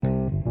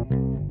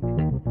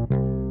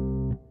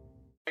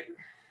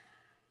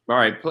All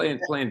right,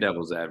 playing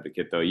devil's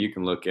advocate though, you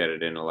can look at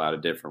it in a lot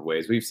of different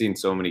ways. We've seen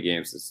so many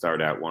games that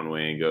start out one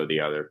way and go the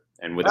other,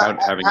 and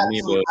without having any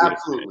ability.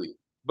 Absolutely,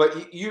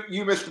 but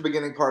you missed the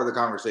beginning part of the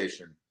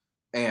conversation.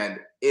 And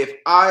if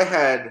I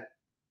had,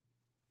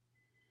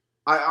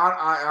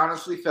 I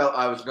honestly felt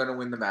I was going to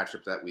win the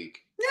matchup that week.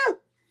 Yeah,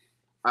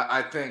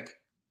 I think.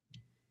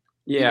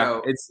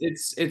 Yeah,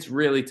 it's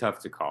really tough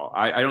to call.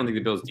 I don't think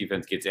the Bills'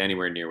 defense gets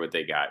anywhere near what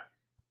they got.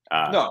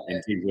 No,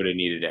 and teams would have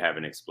needed to have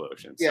an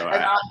explosion. Yeah, so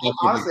and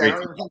honestly,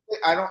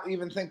 I don't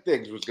even think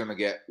Diggs was going to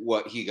get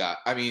what he got.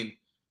 I mean,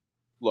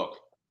 look,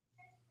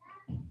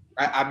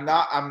 I'm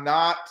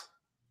not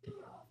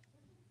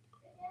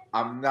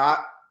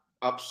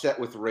upset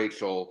with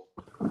Rachel.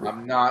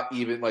 I'm not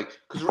even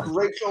because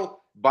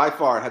Rachel by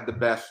far had the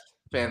best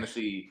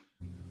fantasy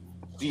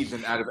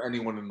season out of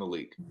anyone in the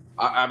league.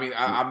 I mean,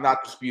 I'm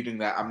not disputing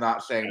that. I'm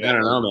not saying that. I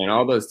don't know, man.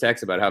 All those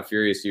texts about how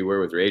furious you were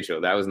with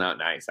Rachel, that was not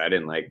nice. I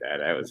didn't like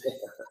that. I was.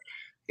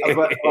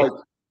 But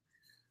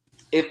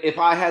if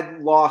I had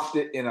lost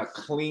it in a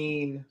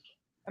clean,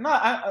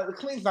 and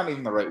clean's not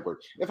even the right word.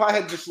 If I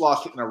had just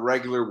lost it in a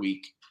regular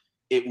week,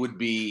 it would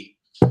be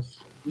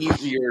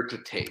easier to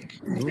take.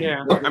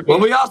 Yeah. Well,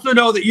 we also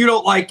know that you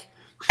don't like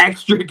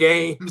extra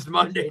games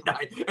Monday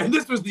night, and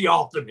this was the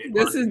ultimate.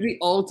 This is the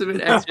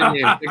ultimate extra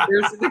game. The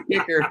Curse of the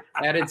Kicker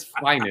at its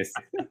finest.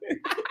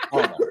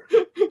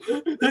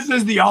 This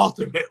is the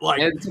ultimate.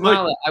 And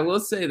Tamala, I will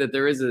say that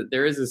there is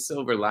a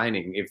silver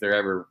lining, if there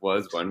ever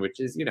was one, which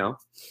is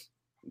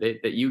that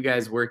you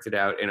guys worked it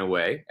out in a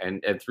way,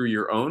 and through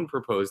your own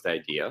proposed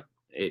idea,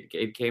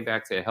 it came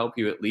back to help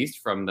you at least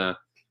from the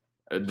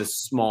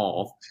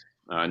small,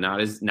 not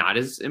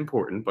as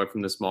important, but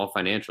from the small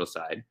financial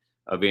side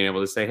of being able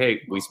to say, hey,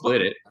 we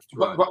split it.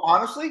 But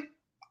honestly,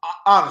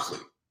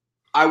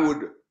 I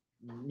would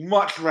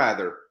much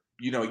rather,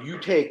 you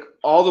take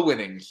all the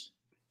winnings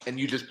and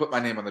you just put my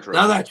name on the trophy.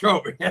 Now that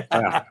trophy.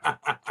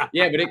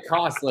 Yeah, but it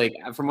costs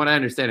from what I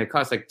understand, it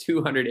costs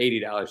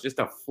 $280 just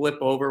to flip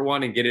over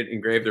one and get it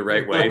engraved the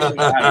right way.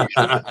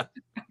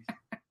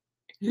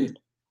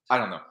 I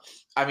don't know.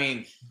 I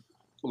mean,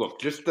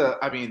 look,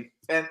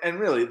 and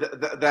really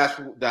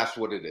that's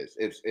what it is.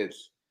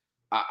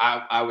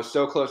 I was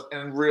so close,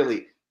 and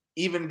really,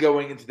 even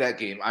going into that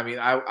game, I mean,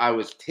 I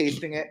was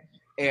tasting it,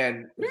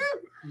 and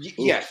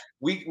yes,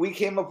 we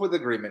came up with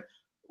agreement.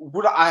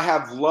 Would I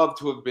have loved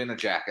to have been a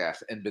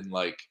jackass and been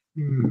like,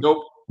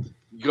 nope,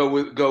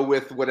 go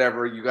with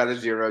whatever, you got a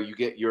 0, you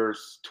get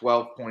yours,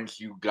 12 points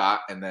you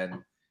got, and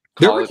then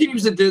there were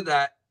teams that did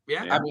that.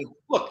 Yeah, I mean,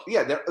 look,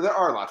 yeah, there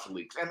are lots of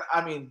leagues, and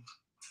I mean,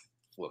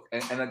 look,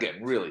 and again,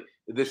 really,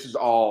 this is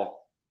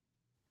all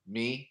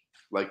me.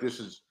 This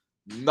is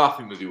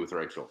nothing to do with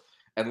Rachel.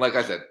 And like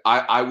I said,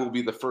 I will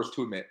be the first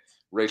to admit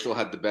Rachel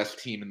had the best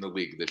team in the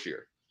league this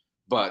year.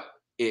 But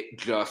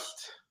it's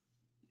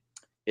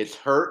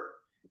hurt,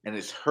 and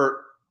it's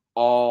hurt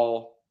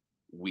all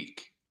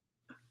week.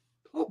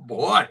 Oh,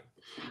 boy.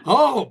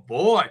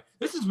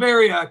 This is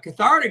very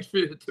cathartic for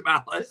the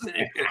Tamala, isn't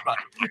it?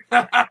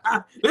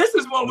 This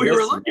is what we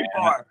were looking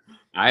for.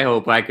 I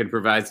hope I could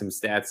provide some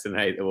stats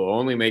tonight that will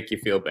only make you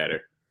feel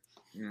better.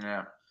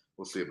 Yeah,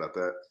 we'll see about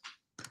that.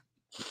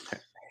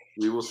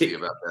 We will see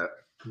about that.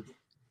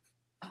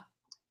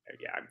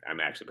 Yeah, I'm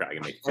actually probably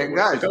going to make it. And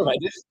guys,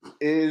 this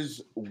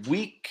is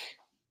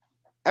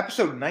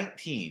episode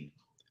 19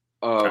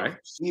 of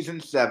season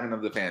 7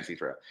 of the Fantasy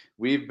Trap.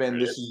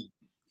 This is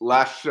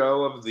last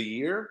show of the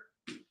year.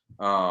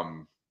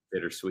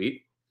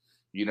 Bittersweet.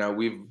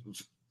 We've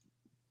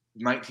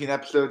 19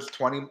 episodes,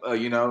 20, a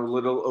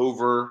little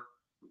over.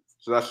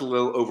 So that's a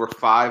little over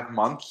 5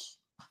 months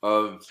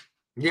of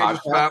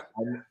podcast.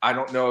 I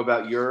don't know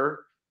about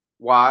your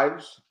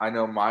wives. I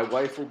know my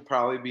wife will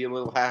probably be a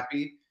little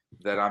happy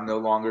that I'm no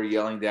longer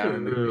yelling down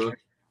in the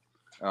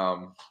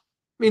kitchen.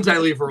 Means I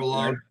leave her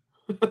alone.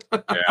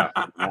 Yeah,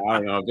 I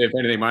don't know. If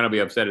anything, mine will be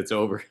upset it's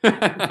over.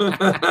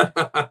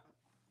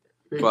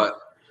 But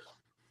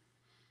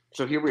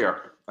so here we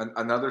are,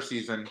 another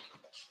season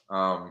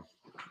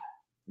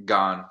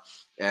gone,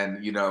 and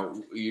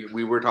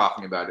we were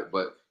talking about it.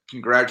 But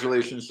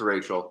congratulations to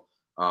Rachel.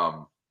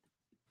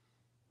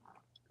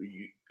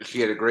 She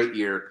had a great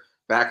year.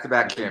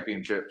 Back-to-back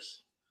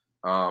championships.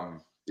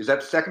 Is that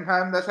the second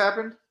time that's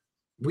happened?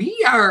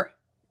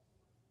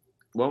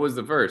 What was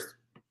the first?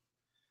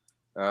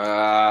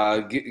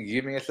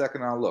 Give me a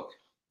second. I'll look.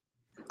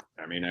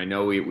 I mean, I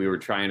know we were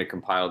trying to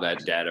compile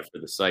that data for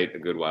the site a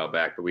good while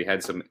back, but we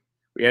had some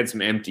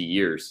empty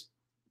years.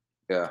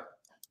 Yeah.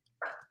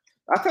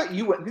 I thought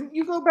didn't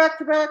you go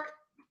back-to-back?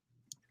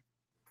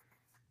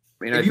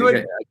 I mean,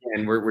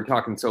 again, we're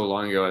talking so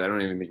long ago, I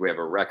don't even think we have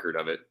a record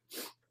of it.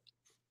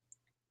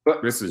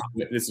 But this is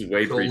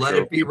way so let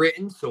it be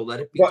written. So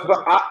let it be.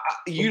 But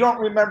you don't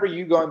remember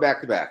you going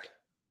back-to-back?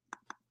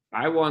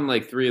 I won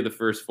 3 of the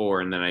first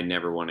 4, and then I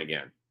never won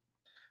again.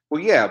 Well,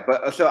 yeah,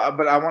 but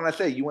I want to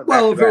say you went.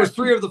 Well, if it was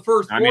 3 of the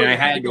first 4, I mean, I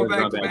had to go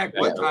back-to-back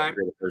one time.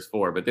 3 of the first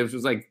 4, but this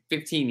was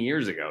 15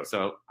 years ago,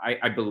 so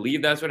I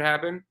believe that's what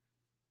happened.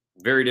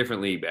 Very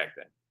different league back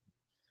then.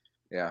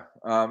 Yeah.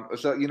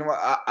 So you know what?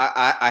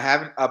 I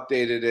haven't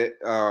updated it.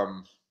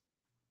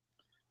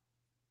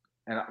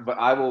 But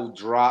I will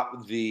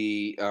drop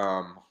the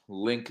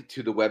link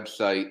to the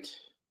website.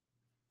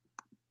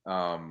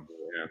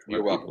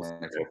 You're welcome,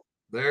 Rachel.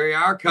 There you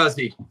are,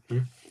 Cuzzy.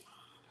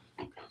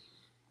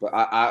 But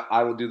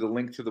I will do the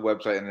link to the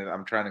website, and then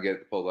I'm trying to get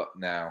it pulled up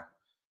now.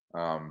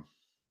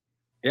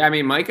 Yeah, I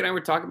mean, Mike and I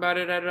were talking about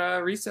it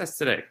at recess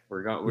today.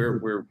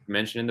 We're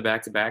mentioning the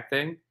back-to-back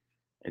thing,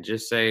 and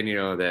just saying, you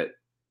know, that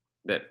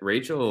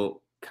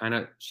Rachel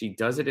she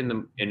does it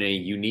in a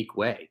unique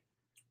way.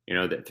 You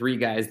know, that three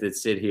guys that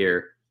sit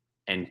here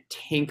and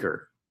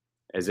tinker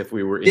as if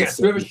we were we have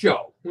a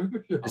show.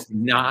 Just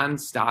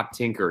nonstop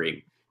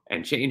tinkering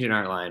and changing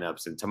our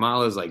lineups. And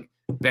Tamala's like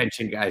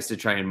benching guys to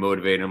try and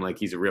motivate him like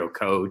he's a real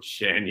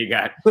coach. And you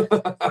got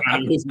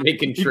he's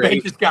making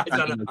trades. Guys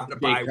on a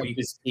bye week.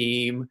 His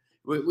team.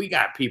 We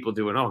got people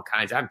doing all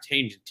kinds. I'm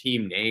changing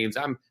team names.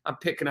 I'm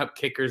picking up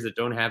kickers that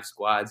don't have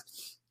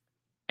squads.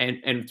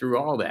 And through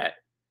all that,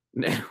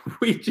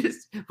 we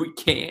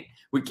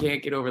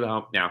can't get over the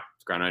hump. Now,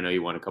 Scrano, I know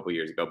you won a couple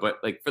years ago, but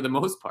like for the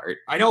most part,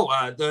 I know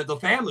the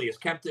family has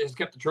kept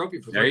the trophy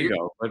for 3 years. There you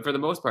go. But for the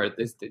most part,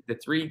 the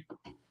three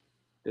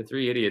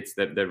idiots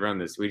that run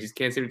this, we just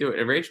can't seem to do it.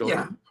 And Rachel,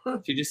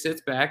 she just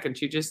sits back and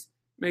she just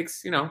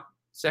makes, you know,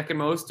 second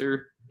most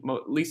or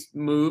least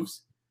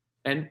moves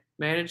and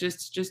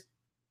manages to just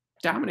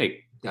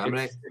dominate.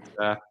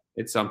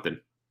 It's something.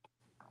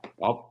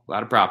 Well, a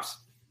lot of props.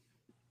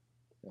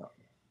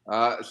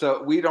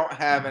 So we don't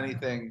have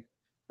anything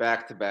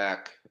back to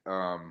back.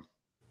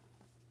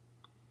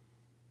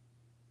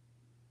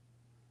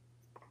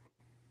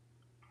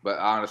 But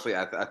honestly,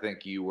 I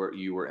think you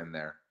were in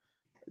there,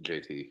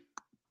 JT.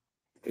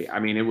 I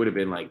mean, it would have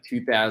been like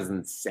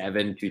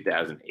 2007,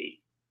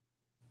 2008.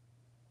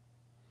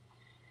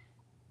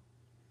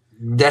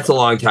 That's a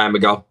long time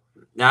ago.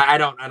 I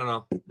don't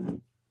know.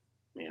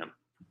 Yeah,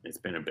 it's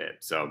been a bit.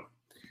 So,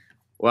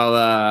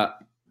 well,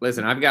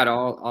 listen, I've got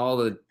all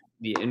the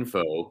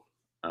info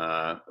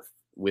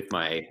with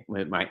my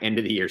end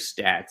of the year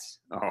stats.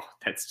 Oh,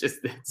 that's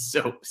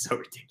so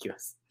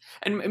ridiculous.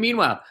 And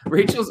meanwhile,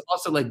 Rachel's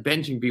also like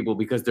benching people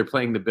because they're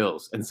playing the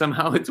Bills, and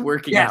somehow it's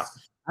working out.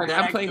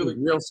 I'm playing with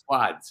real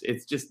squads.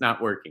 It's just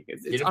not working.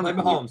 It's you don't play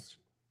Mahomes.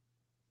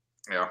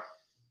 Yeah.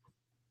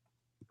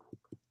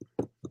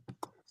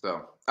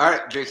 So, all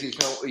right,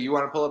 JC. So, you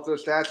want to pull up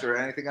those stats, or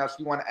anything else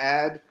you want to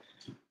add?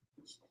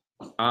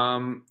 I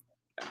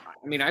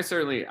mean, I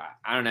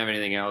don't have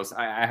anything else.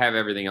 I have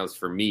everything else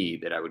for me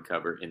that I would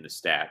cover in the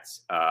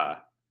stats.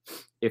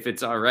 If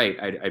it's all right,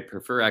 I'd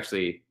prefer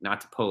actually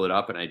not to pull it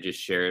up and I just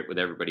share it with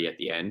everybody at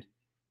the end.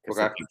 Because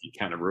I think it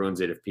kind of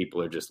ruins it if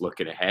people are just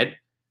looking ahead.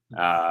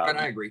 And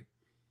I agree.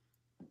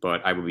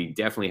 But I would be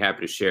definitely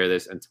happy to share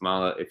this. And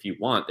Tamala, if you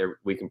want,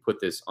 we can put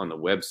this on the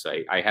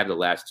website. I have the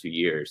last 2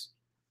 years.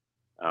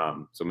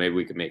 So maybe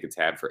we could make a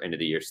tab for end of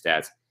the year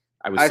stats.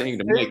 I was saying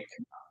to Mike,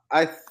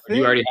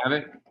 you already have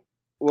it?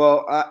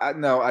 Well,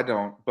 no, I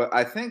don't. But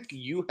I think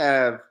you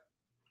have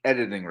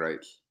editing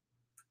rights.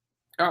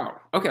 Oh,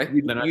 okay.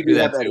 Then I do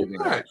have editing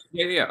rights.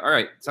 Yeah. All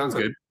right. Sounds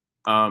good.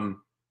 You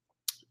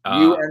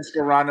and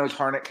Scarano's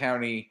Harnett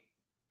County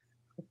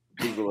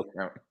Google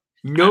account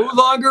no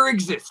longer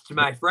exists,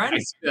 my friend.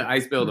 I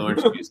spilled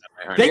orange juice on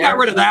my heart. They got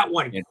rid of that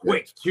one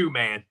quick too,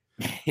 man.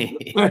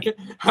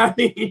 I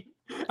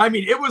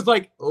mean, it was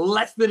like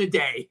less than a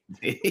day.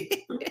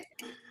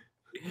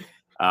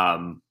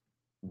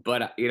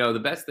 But you know, the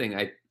best thing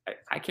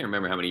I can't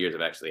remember how many years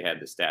I've actually had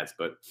the stats,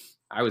 but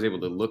I was able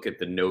to look at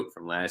the note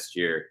from last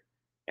year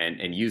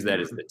and use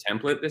that as the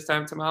template this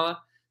time, Tamala.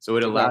 So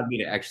it allowed me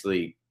to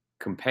actually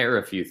compare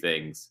a few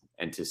things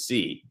and to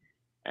see.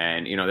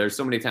 And you know, there's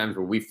so many times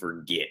where we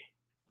forget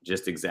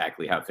just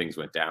exactly how things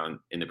went down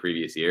in the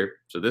previous year.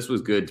 So this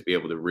was good to be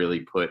able to really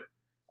put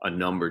a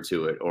number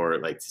to it, or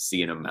like to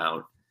see an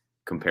amount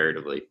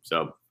comparatively.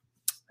 So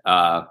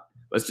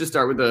let's just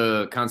start with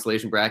the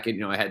consolation bracket.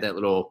 You know, I had that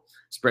little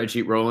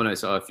spreadsheet rolling. I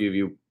saw a few of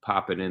you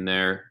popping in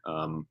there.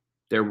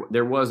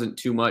 There wasn't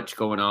too much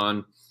going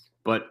on,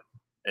 but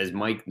as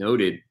Mike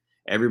noted,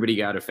 everybody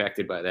got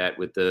affected by that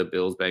with the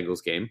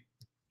Bills-Bengals game.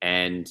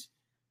 And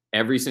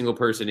every single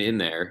person in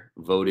there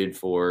voted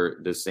for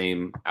the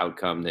same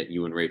outcome that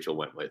you and Rachel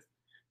went with.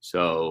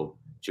 So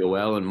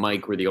Joel and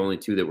Mike were the only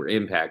two that were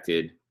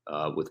impacted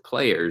with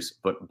players,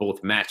 but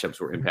both matchups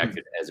were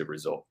impacted as a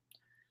result.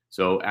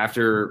 So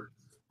after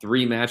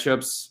 3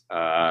 matchups,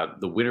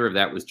 the winner of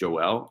that was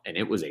Joel, and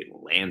it was a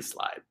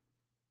landslide.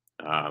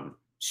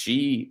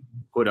 She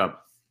put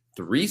up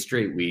 3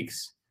 straight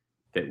weeks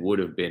that would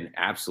have been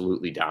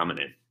absolutely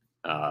dominant.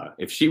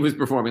 If she was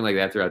performing like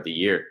that throughout the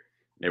year,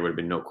 there would have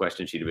been no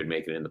question she'd have been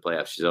making it in the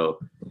playoffs. So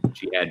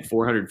she had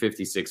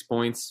 456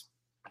 points,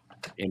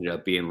 ended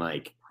up being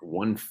like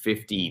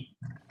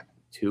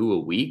 152 a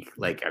week.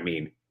 Like, I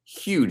mean,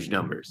 huge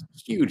numbers.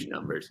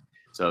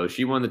 So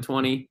she won the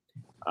 20.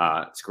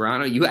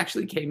 Scarano, you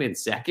actually came in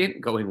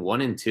second, going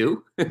 1 and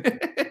 2.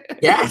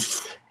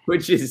 Yes.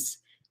 Which is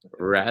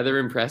rather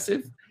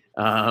impressive.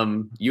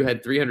 You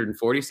had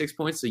 346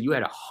 points, so you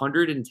had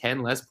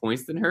 110 less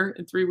points than her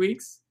in 3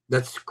 weeks.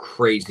 That's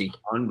crazy.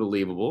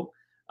 Unbelievable.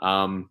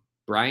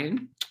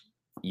 Brian,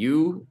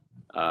 you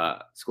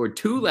scored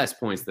 2 less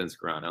points than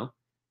Scarano,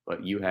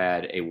 but you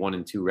had a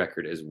 1-2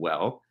 record as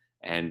well.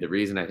 And the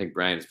reason I think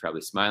Brian is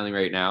probably smiling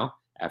right now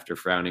after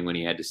frowning when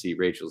he had to see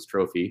Rachel's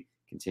trophy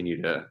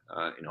continue to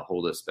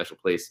hold a special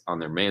place on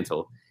their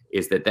mantle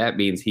is that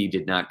means he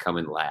did not come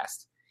in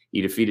last.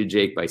 He defeated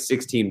Jake by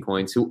 16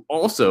 points, who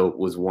also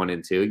was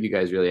 1-2. You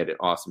guys really had an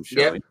awesome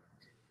showing.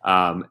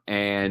 Yep.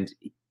 And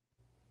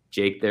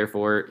Jake,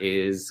 therefore,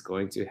 is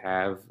going to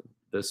have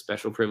the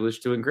special privilege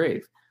to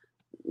engrave.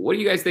 What do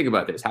you guys think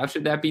about this? How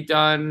should that be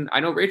done? I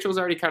know Rachel's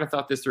already kind of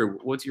thought this through.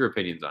 What's your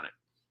opinions on it?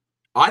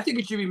 I think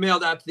it should be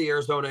mailed out to the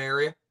Arizona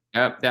area.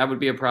 Yep, that would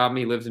be a problem.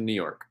 He lives in New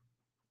York.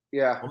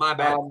 Yeah. Well, my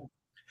bad.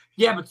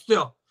 Yeah, but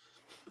still.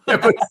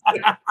 That's what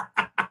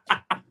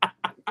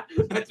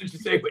you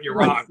say when you're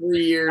wrong.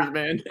 3 years,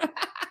 man.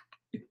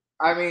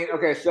 I mean,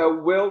 okay, so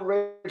will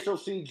Rachel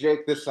see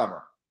Jake this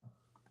summer?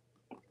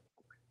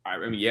 I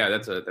mean, yeah,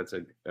 that's a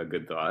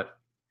good thought.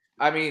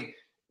 I mean,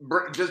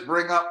 just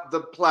bring up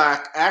the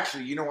plaque.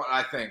 Actually, you know what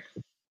I think?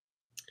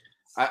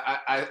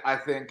 I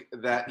think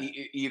that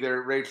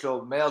either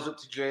Rachel mails it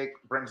to Jake,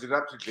 brings it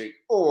up to Jake,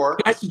 or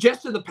I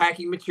suggested the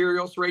packing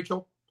materials,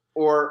 Rachel.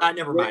 Or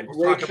never mind.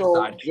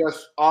 Rachel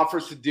just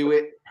offers to do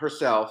it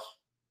herself.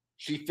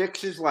 She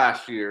fixes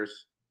last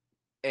year's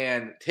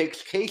and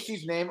takes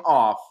Casey's name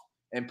off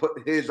and put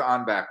his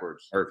on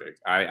backwards.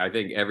 Perfect. I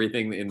think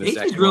everything in the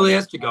Casey's second really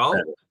has to go.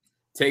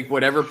 Take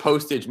whatever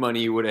postage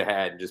money you would have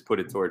had and just put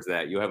it towards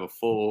that. You have a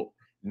full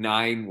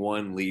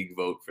 9-1 league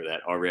vote for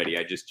that already.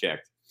 I just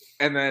checked.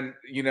 And then,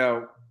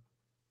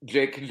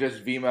 Jake can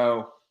just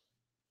Venmo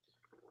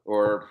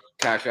or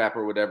Cash App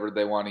or whatever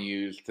they want to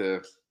use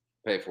to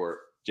pay for it.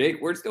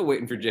 Jake, we're still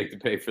waiting for Jake to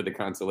pay for the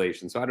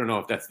consolation, so I don't know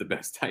if that's the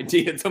best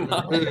idea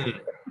tomorrow.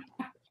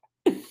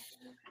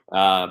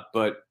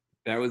 But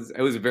it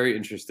was very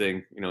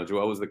interesting.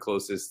 Joelle was the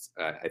closest,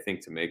 I think,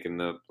 to making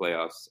the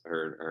playoffs.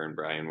 Her and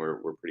Brian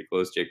were pretty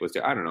close. Jake was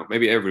too. I don't know.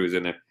 Maybe everybody was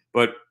in there,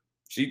 but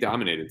she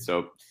dominated.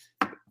 So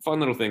fun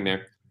little thing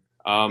there.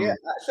 Yeah.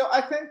 So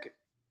I think,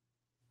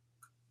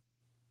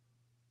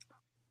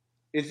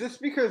 is this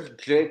because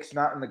Jake's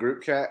not in the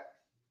group chat?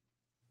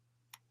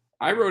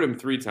 I wrote him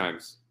 3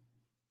 times.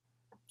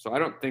 So I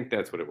don't think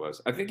that's what it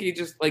was. I think he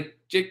just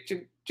Jake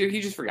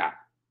he just forgot.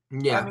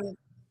 Yeah.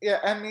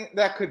 I mean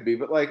that could be,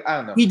 but I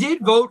don't know. He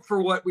did vote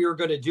for what we were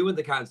going to do in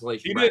the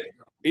consolation.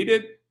 He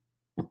did.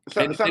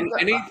 And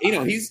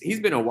he's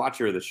been a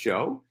watcher of the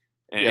show,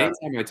 and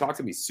anytime I talk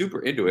to him, he's super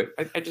into it.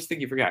 I just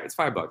think he forgot. It's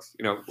 $5.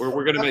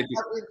 We're gonna make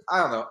it. I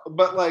don't know,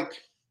 but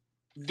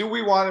do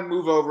we want to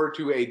move over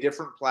to a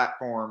different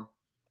platform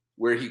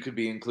where he could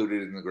be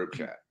included in the group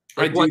chat?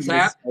 I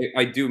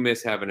do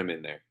miss having him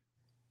in there.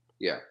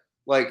 Yeah.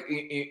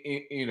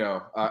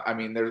 I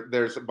mean,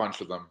 there's a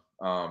bunch of them.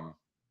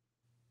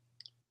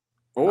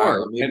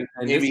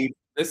 Maybe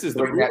this is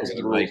the rule.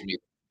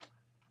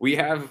 We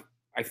have,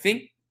 I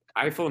think,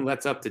 iPhone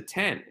lets up to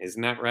 10.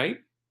 Isn't that right?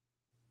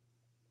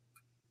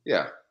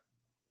 Yeah.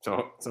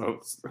 So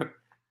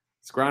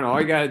Scron,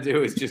 all you gotta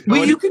do is just go.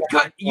 Well, you can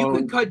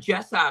cut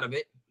Jess out of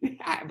it.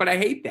 But I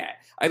hate that.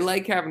 I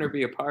like having her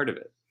be a part of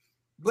it.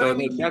 But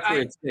so that's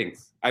where it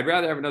stinks. I'd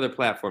rather have another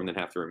platform than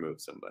have to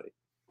remove somebody.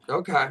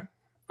 Okay.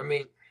 I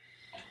mean,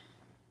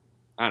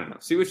 I don't know.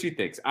 See what she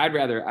thinks. I'd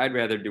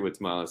rather do what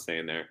Tamala's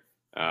saying there.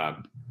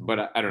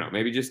 But I don't know.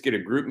 Maybe just get a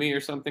group me or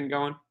something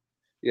going.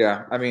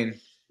 Yeah, I mean,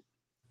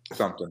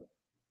 something.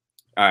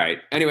 All right.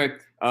 Anyway,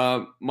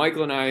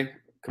 Michael and I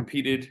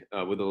competed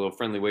with a little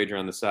friendly wager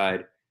on the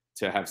side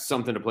to have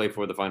something to play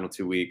for the final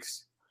 2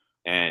 weeks,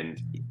 and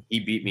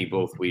he beat me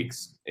both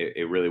weeks.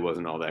 It really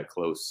wasn't all that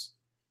close.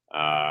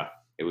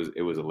 It was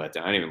a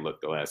letdown. I didn't even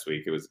look the last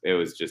week. It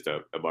was just a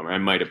bummer. I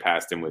might have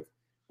passed him with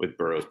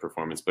Burrow's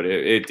performance, but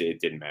it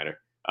didn't matter.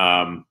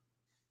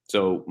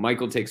 So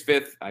Michael takes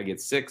 5th. I get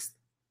 6th.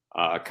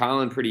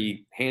 Colin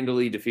pretty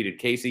handily defeated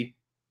Casey.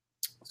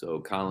 So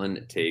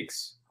Colin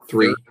takes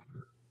 3,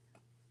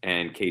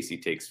 and Casey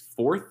takes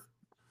 4th.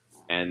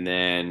 And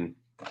then,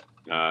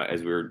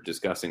 as we were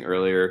discussing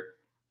earlier,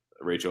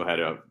 Rachel had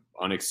a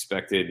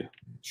unexpected,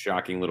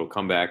 shocking little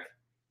comeback.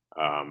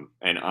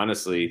 And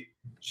honestly,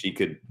 she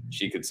could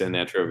send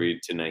that trophy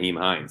to Naheem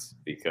Hines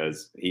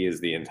because he is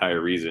the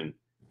entire reason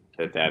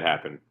that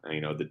happened.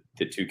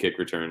 The 2 kick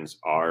returns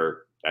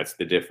that's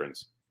the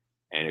difference.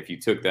 And if you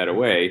took that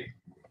away,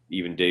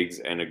 even Diggs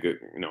and a good,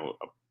 a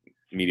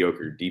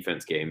mediocre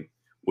defense game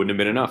wouldn't have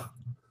been enough.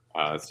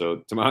 So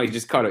Tamale,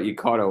 you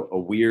caught a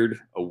weird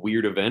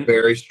event.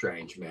 Very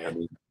strange, man. I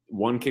mean,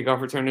 1 kickoff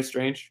return is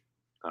strange.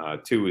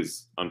 2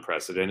 is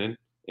unprecedented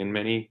in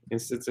many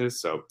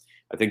instances. So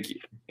I think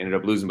he ended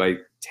up losing by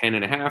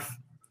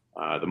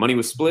 10.5. The money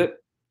was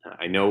split.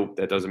 I know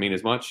that doesn't mean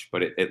as much,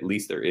 but at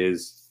least there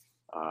is,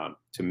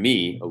 to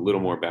me, a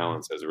little more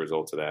balance as a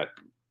result of that.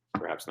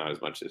 Perhaps not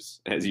as much as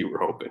you were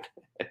hoping.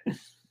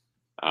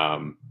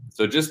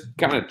 So just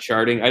kind of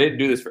charting. I didn't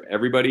do this for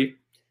everybody,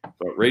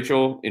 But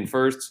Rachel in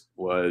first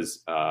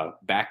was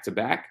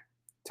back-to-back.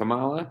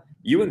 Tamala,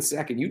 you in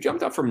second. You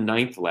jumped up from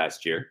 9th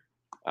last year.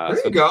 There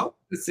you go.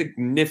 A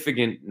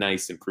significant,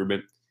 nice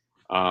improvement.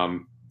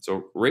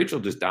 So Rachel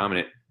just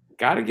dominant.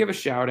 Got to give a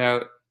shout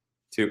out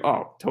to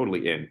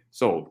totally in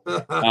sold.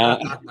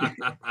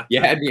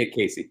 You had me at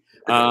Casey.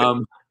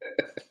 Got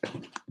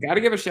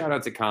to give a shout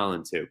out to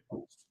Colin too.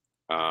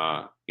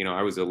 I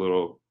was a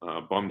little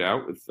bummed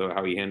out with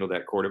how he handled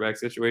that quarterback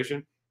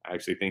situation. I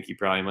actually think he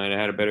probably might have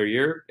had a better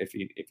year if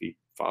he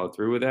followed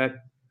through with that.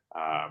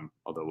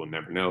 Although we'll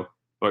never know.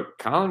 But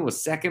Colin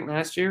was second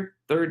last year,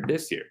 third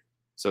this year.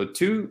 So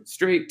 2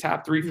 straight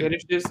top 3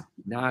 finishes,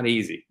 not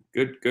easy.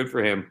 Good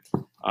for him.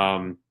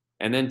 And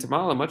then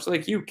Tamala, much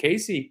like you,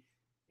 Casey,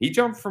 he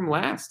jumped from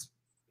last.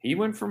 He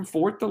went from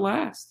 4th to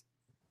last.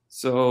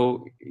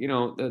 So,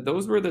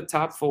 those were the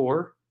top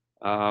 4.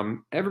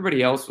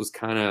 Everybody else was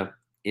kind of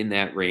in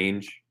that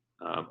range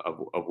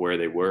of where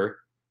they were.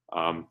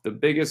 The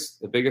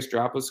biggest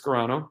drop was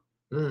Scarano.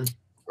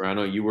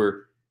 Scarano, you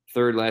were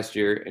 3rd last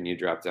year, and you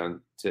dropped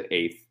down to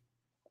 8th.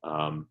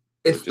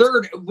 It's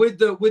 3rd with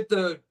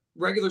the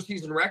regular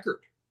season record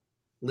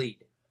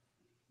lead.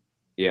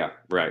 Yeah,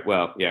 right.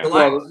 Well, yeah.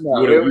 Well,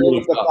 no, it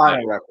was the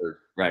final record.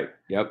 Right.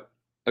 Yep.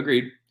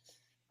 Agreed.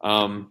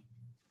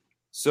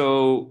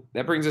 So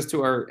that brings us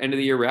to our end of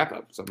the year wrap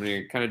up. So I'm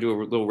going to kind of do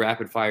a little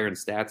rapid fire and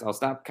stats. I'll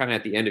stop kind of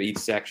at the end of each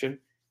section.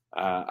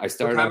 I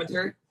started off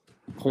with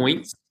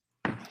points.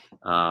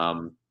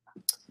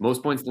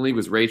 Most points in the league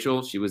was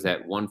Rachel. She was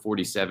at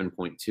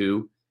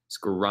 147.2.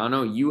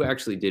 Scarano, you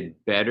actually did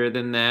better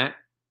than that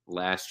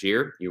last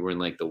year. You were in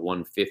like the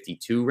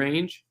 152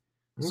 range.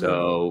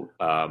 So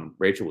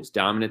Rachel was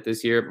dominant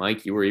this year.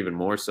 Mike, you were even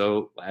more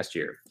so last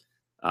year.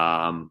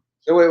 So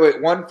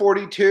wait,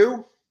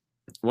 142?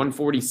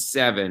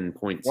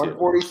 147.2.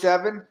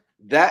 147?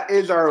 That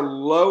is our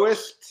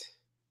lowest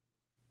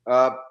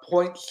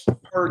points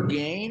per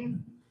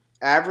game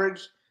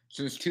average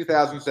since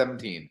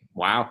 2017.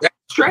 Wow. That's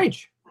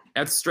strange.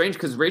 That's strange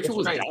because Rachel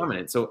was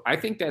dominant. So I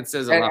think that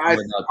says a lot more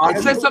about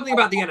it. Says something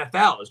about the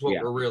NFL is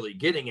what we're really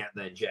getting at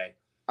then, Jay.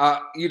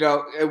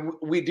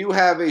 We do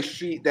have a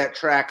sheet that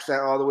tracks that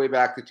all the way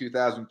back to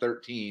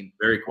 2013.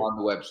 Very cool. On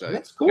the website.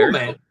 That's cool,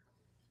 man. Cool.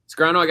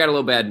 Scarano, I got a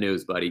little bad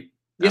news, buddy.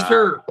 Yes,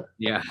 sir.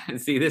 Yeah.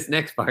 And see, this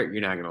next part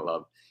you're not going to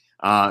love.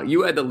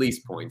 You had the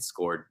least points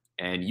scored,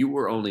 and you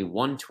were only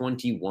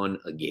 121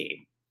 a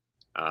game.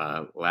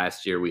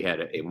 Last year, we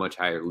had a much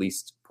higher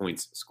least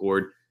points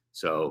scored.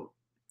 So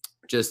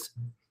just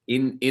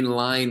in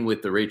line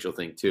with the Rachel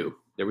thing, too.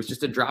 There was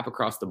just a drop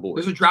across the board.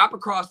 There's a drop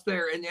across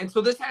there. And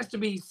so this has to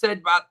be said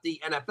about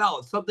the NFL.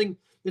 It's something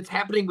that's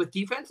happening with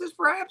defenses,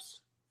 perhaps?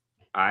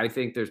 I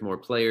think there's more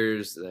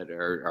players that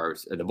are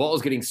the ball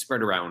is getting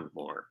spread around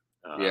more.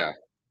 Yeah.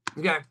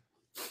 Okay.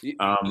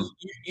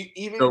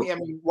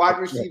 Wide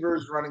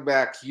receivers, running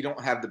backs, you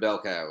don't have the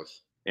bell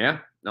cows. Yeah.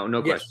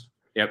 No question.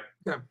 Yep.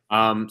 Okay.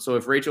 So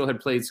if Rachel had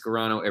played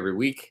Scarano every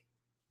week,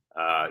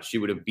 she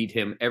would have beat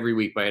him every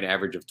week by an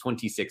average of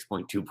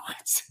 26.2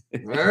 points.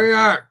 There you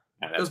are.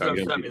 Doesn't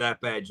upset me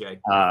that bad, Jay.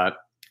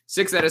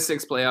 6 out of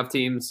 6 playoff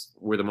teams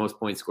were the most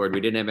points scored.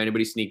 We didn't have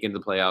anybody sneak into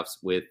the playoffs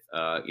with,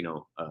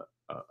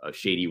 a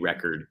shady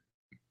record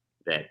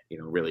that,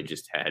 really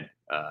just had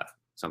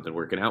something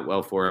working out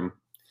well for him.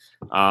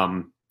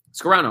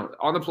 Scarano,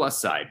 on the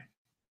plus side,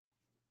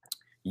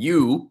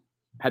 you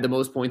had the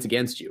most points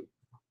against you.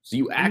 So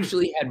you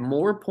actually had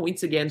more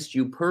points against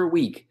you per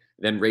week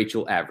than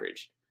Rachel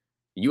averaged.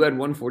 You had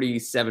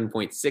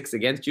 147.6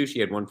 against you. She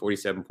had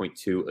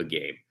 147.2 a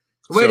game.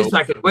 Wait a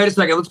second.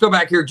 Let's go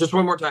back here just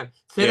one more time.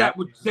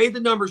 Say the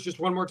numbers just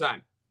one more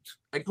time.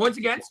 Like points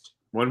against?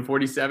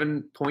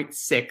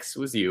 147.6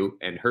 was you,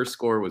 and her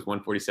score was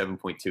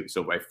 147.2.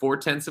 So by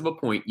 0.4 of a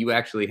point, you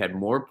actually had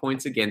more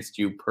points against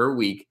you per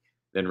week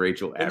than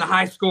Rachel averaged. And the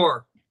high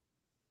score.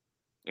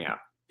 Yeah.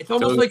 It's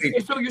almost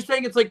so you're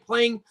saying it's like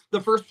playing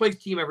the first place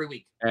team every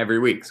week. Every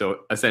week.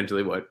 So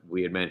essentially what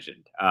we had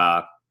mentioned.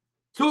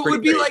 So it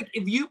would be like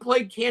if you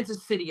played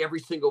Kansas City every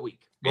single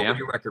week. What would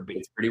your record be?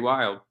 It's pretty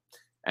wild.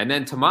 And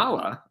then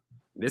Tamala,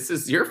 this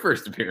is your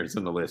first appearance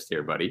on the list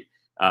here, buddy.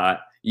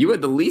 You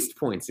had the least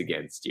points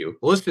against you.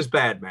 The list is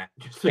bad, Matt.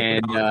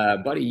 And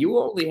buddy, you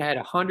only had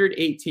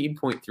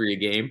 118.3 a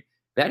game.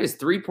 That is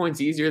 3 points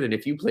easier than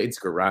if you played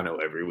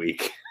Scarano every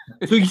week.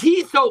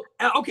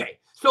 Okay.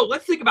 So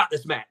let's think about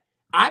this, Matt.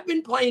 I've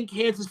been playing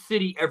Kansas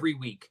City every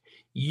week.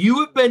 You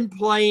have been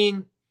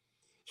playing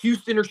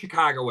Houston or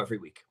Chicago every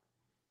week.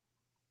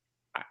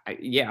 I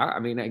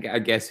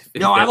guess.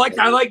 Nope. I like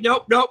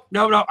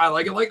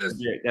it like this.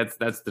 Yeah,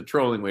 that's the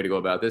trolling way to go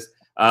about this.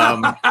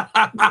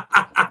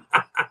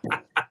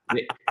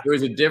 There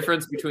was a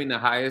difference between the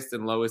highest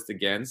and lowest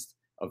against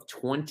of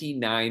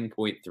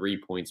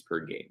 29.3 points per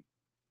game.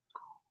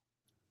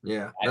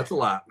 Yeah, that's a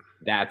lot.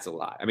 That's a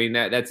lot. I mean,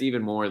 that's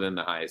even more than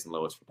the highest and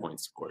lowest for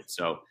points scored.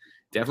 So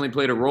definitely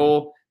played a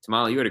role.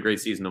 Tamala, you had a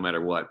great season no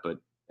matter what. But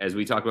as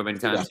we talked about many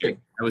times here,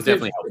 that was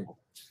definitely helpful.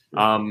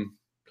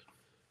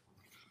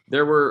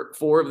 There were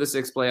 4 of the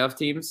 6 playoff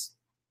teams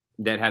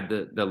that had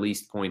the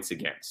least points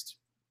against.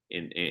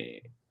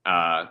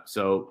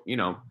 So,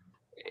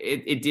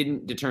 it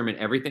didn't determine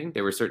everything.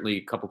 There were certainly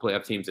a couple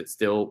playoff teams that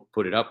still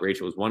put it up.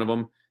 Rachel was one of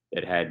them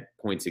that had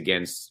points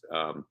against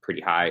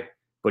pretty high,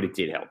 but it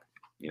did help.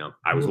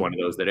 I was one of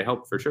those that it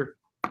helped for sure.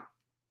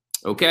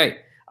 Okay.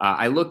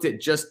 I looked at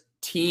just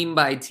team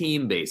by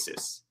team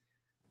basis.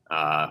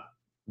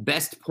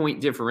 Best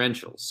point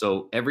differential.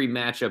 So every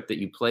matchup that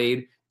you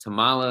played,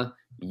 Tamala,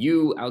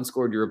 you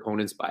outscored your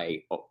opponents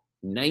by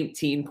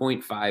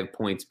 19.5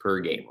 points per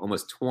game,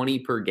 almost 20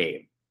 per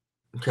game.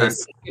 Okay. The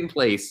second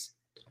place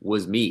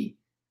was me,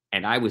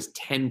 and I was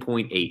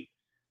 10.8.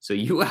 So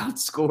you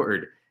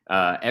outscored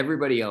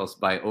everybody else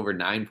by over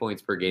 9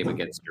 points per game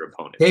against your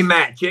opponents. Hey,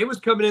 Matt, Jay was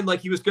coming in like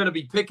he was going to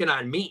be picking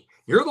on me.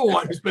 You're the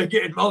one who's been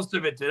getting most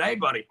of it today,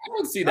 buddy. I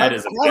don't see that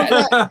as a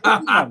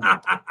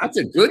stat. That's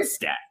a good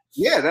stat.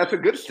 Yeah, that's a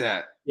good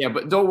stat. Yeah,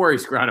 but don't worry,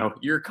 Scrano.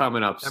 You're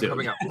coming up soon. I'm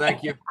coming up.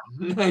 Thank you.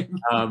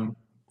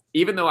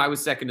 Even though I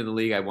was second in the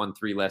league, I won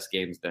 3 less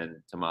games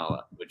than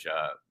Tamala, which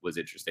was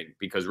interesting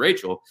because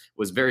Rachel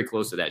was very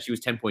close to that. She was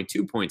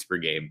 10.2 points per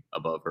game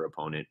above her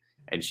opponent,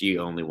 and she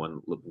only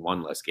won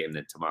 1 less game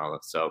than Tamala.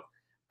 So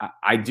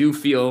I do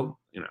feel,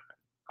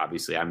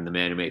 obviously I'm the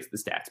man who makes the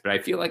stats, but I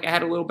feel like I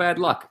had a little bad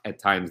luck at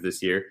times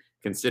this year,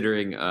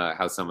 considering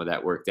how some of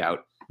that worked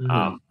out.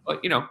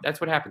 But, that's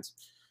what happens.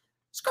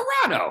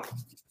 Scarano,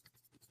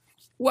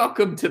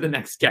 welcome to the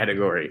next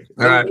category.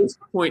 All right.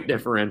 Point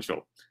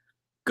differential.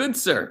 Good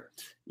sir,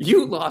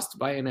 you lost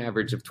by an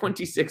average of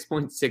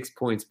 26.6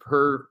 points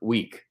per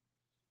week.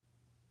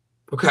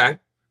 Okay.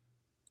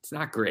 It's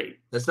not great.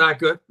 That's not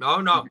good. No.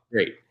 Not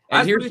great.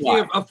 And I here's was why.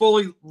 thinking of a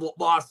fully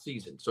lost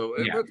season. So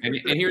Yeah, and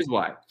here's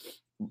why.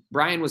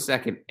 Brian was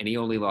second, and he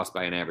only lost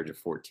by an average of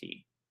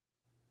 14.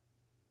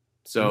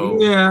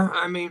 So yeah,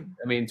 I mean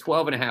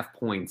 12 and a half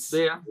points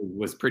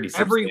was pretty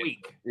every substantial.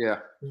 week. Yeah,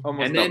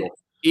 almost And double. then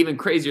even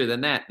crazier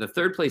than that, the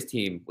third place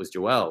team was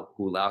Joelle,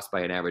 who lost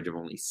by an average of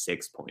only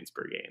 6 points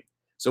per game.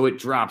 So it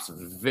drops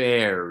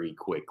very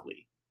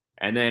quickly.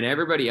 And then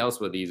everybody else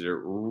was either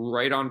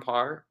right on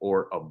par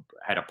or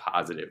had a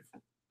positive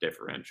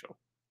differential.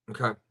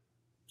 Okay.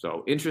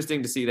 So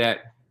interesting to see that.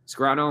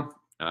 Scrano,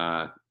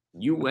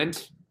 you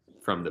went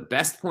from the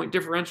best point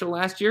differential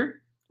last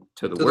year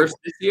to the worst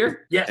this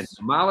year. Yes. And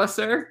Tamala,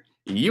 sir,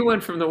 you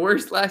went from the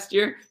worst last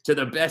year to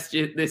the best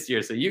this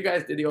year. So you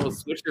guys did the old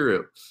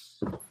switcheroo.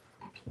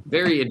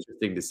 Very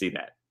interesting to see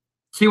that.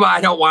 See why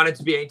I don't want it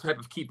to be any type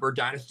of keeper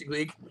dynasty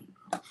league?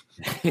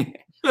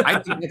 I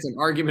think that's an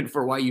argument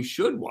for why you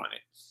should want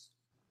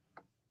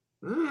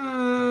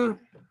it.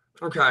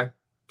 Okay.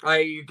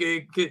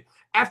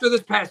 After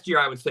this past year,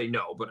 I would say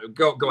no, but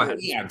go ahead.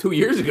 Yeah, 2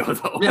 years ago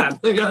though. Yeah.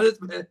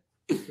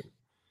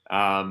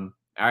 All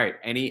right.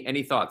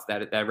 Any thoughts?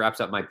 That wraps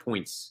up my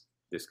points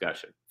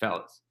discussion,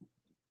 fellas.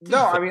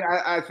 No, I mean,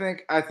 I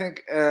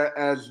think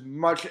as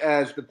much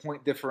as the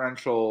point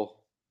differential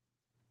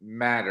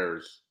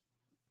matters,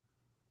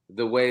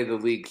 the way the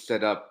league's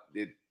set up,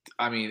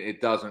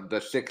 it doesn't.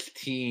 The 6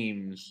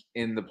 teams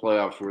in the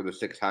playoffs were the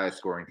 6 highest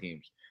scoring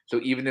teams. So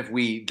even if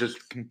we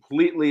just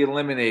completely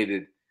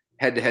eliminated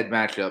head-to-head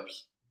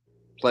matchups,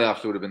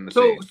 playoffs would have been the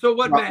same. So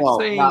what Matt's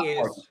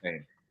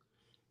saying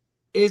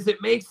is it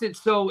makes it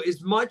so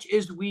as much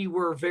as we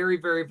were very,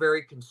 very,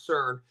 very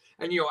concerned,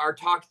 and our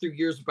talk through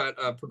years about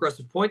a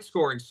progressive point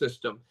scoring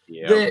system,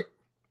 that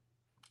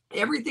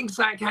everything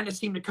kind of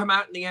seemed to come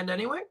out in the end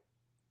anyway.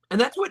 And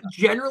that's what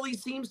generally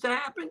seems to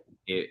happen.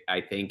 I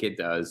think it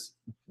does,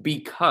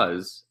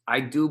 because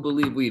I do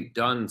believe we've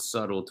done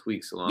subtle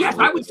tweaks along. Yes,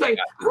 I would say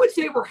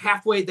we're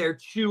halfway there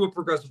to a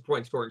progressive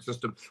point scoring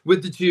system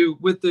with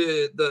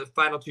the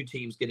final 2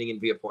 teams getting in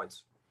via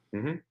points.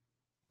 Mm-hmm.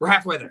 We're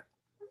halfway there.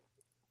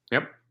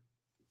 Yep.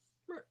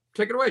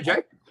 Take it away,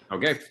 Jay.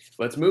 Okay,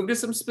 let's move to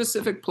some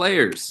specific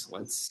players.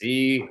 Let's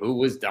see who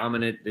was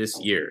dominant this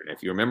year.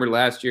 If you remember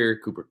last year,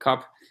 Cooper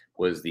Kupp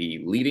was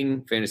the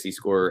leading fantasy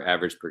scorer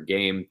average per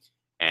game.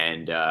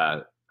 And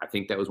I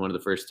think that was one of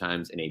the first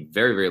times in a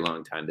very, very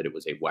long time that it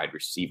was a wide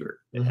receiver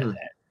that had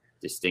that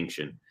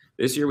distinction.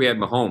 This year we had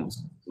Mahomes.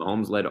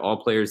 Mahomes led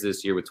all players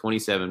this year with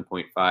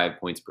 27.5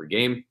 points per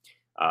game,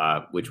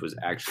 which was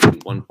actually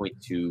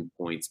 1.2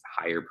 points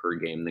higher per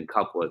game than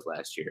Kupp was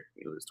last year.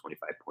 It was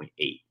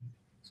 25.8.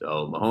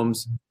 So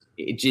Mahomes,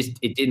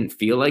 it didn't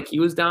feel like he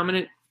was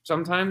dominant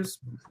sometimes,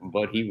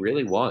 but he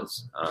really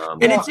was.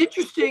 And it's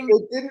interesting.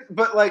 It didn't,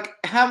 but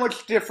how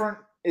much different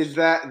is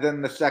that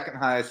than the second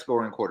highest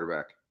scoring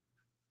quarterback?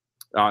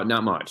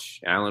 Not much.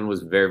 Allen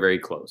was very, very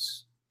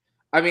close.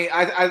 I mean,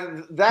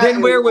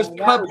 then where was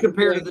Kupp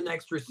compared to the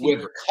next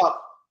receiver? With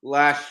Kupp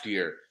last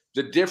year,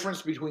 the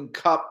difference between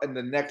Kupp and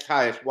the next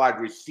highest wide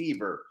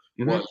receiver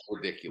was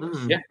ridiculous.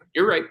 Yeah,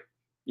 you're right.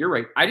 You're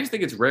right. I just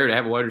think it's rare to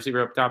have a wide receiver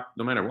up top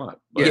no matter what.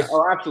 But yeah,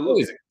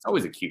 absolutely. It's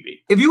always a QB.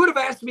 If you would have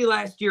asked me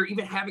last year,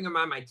 even having him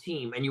on my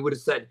team, and you would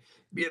have said,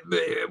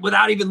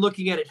 without even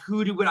looking at it,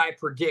 who would I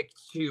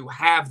predict to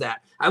have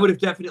that? I would have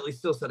definitely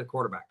still said a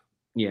quarterback.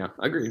 Yeah,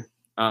 agreed.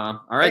 All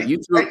right.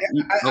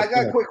 I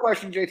got a quick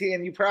question, JT,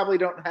 and you probably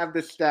don't have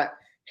this stat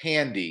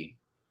handy.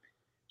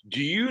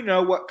 Do you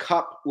know what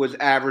Kupp was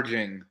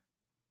averaging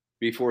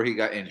before he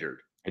got injured?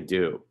 I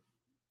do.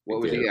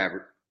 What was he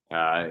average?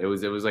 It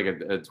was like a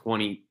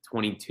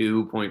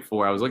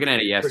 22.4. I was looking at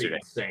it yesterday.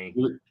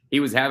 Insane. He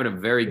was having a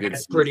very good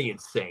season. Pretty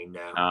insane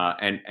now.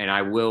 And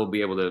I will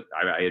be able to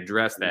I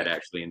address that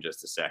actually in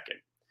just a second.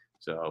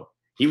 So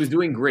he was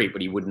doing great,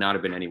 but he would not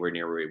have been anywhere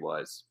near where he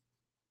was.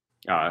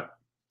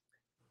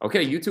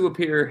 Okay, you two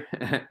appear.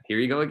 Here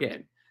you go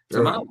again.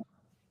 Jamal,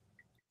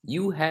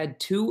 you had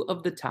 2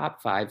 of the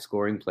top 5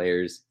 scoring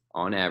players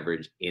on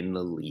average in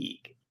the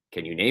league.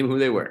 Can you name who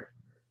they were?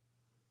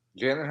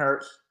 Jalen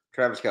Hurts,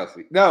 Travis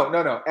Kelce. No.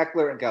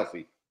 Eckler and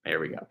Kelce. There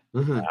we go.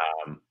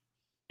 Mm-hmm.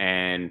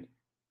 And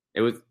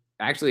it was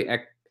actually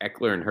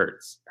Eckler and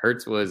Hurts.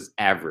 Hurts was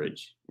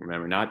average.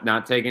 Remember,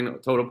 not taking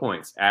total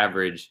points.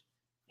 Average.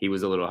 He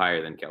was a little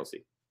higher than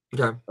Kelce.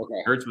 Okay.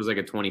 Hurts was like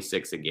a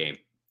 26 a game.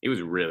 He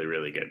was really,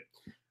 really good.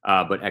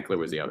 But Eckler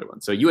was the other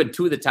one. So you had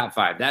 2 of the top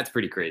 5. That's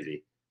pretty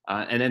crazy.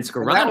 And then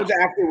Scarano. And that was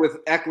after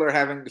with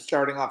Eckler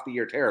starting off the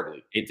year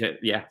terribly.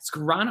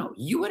 Scarano,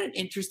 you had an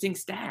interesting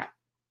stat.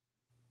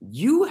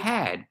 You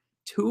had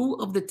 2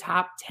 of the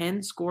top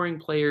 10 scoring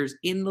players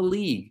in the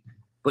league,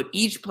 but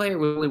each player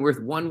was only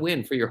worth 1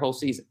 win for your whole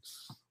season.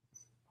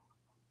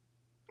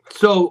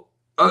 So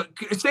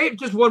say it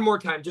just one more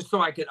time, just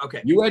so I can.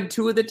 Okay. You had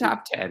 2 of the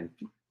top 10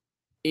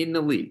 in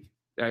the league.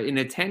 In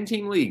a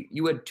 10-team league,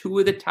 you had 2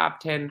 of the top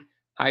 10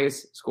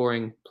 highest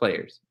scoring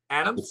players.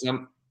 Adams?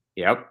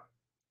 Yep.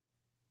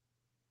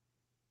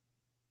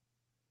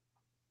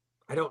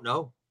 I don't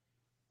know.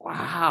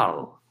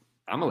 Wow.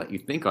 I'm going to let you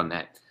think on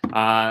that.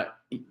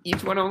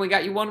 Each one only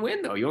got you 1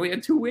 win, though. You only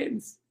had 2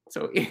 wins.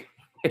 So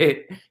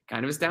it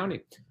kind of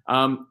astounding.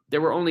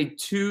 There were only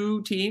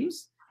 2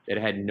 teams that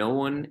had no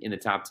one in the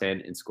top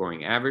 10 in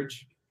scoring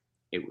average.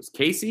 It was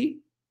Casey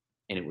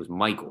and it was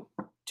Michael.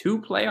 2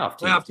 playoff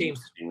teams.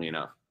 Interestingly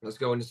enough. Let's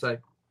go into say.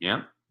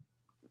 Yeah.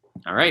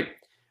 All right.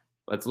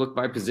 Let's look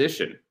by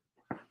position.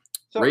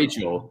 So,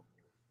 Rachel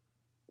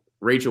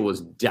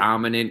was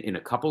dominant in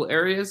a couple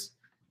areas,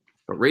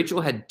 but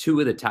Rachel had 2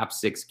 of the top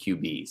 6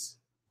 QBs.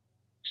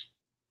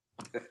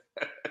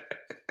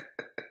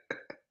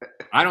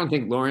 I don't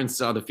think Lawrence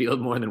saw the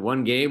field more than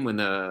 1 game when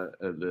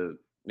the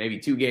maybe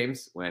 2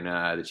 games when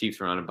the Chiefs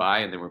were on a bye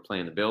and then we're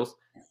playing the Bills.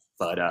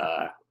 But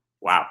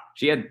wow,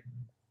 she had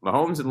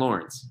Mahomes and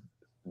Lawrence.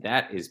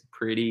 That is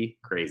pretty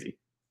crazy.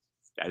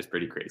 That is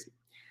pretty crazy.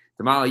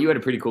 Tamala, you had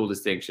a pretty cool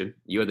distinction.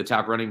 You had the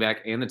top running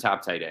back and the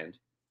top tight end.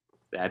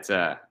 That's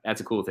a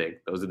cool thing.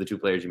 Those are the 2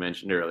 players you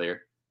mentioned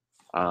earlier.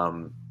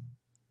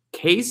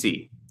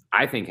 Casey,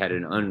 I think, had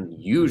an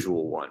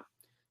unusual one.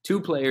 2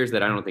 players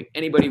that I don't think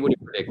anybody would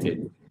have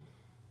predicted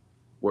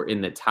were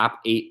in the top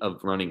 8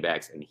 of running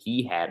backs, and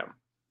he had them.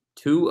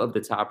 2 of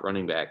the top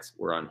running backs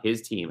were on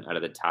his team out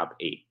of the top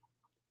 8.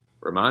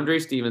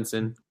 Ramondre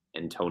Stevenson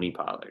and Tony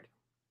Pollard.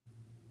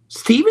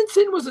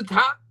 Stevenson was a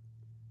top?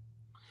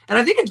 And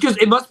I think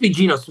it must be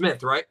Geno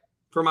Smith, right?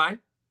 For mine?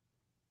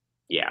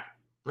 Yeah.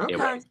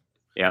 Okay.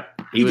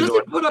 Yep. He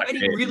doesn't put up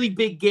any really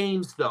big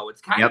games, though. It's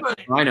kind of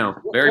I know.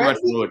 Very much.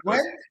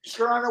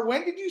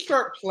 When did you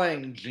start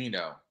playing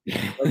Geno?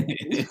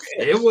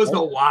 It was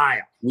a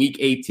while. Week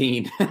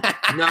 18.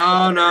 No.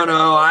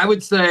 I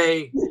would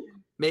say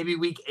maybe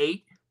week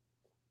 8.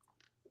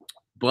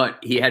 But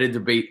he had a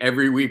debate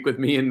every week with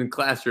me in the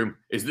classroom.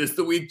 Is this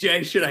the week,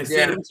 Jay? Should I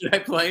sit him? Should I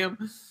play him?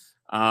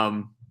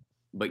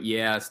 But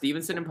yeah,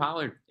 Stevenson and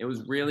Pollard. It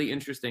was really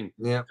interesting.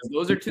 Yeah.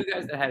 Those are 2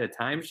 guys that had a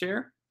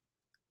timeshare.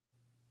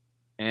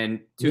 And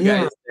 2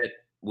 guys that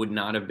would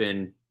not have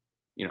been,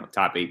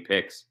 top 8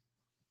 picks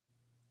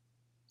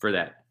for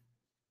that.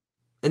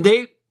 And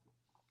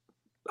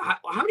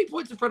how many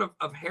points in front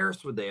of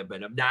Harris would they have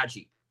been, of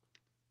Najee?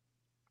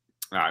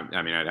 I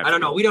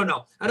don't know. We don't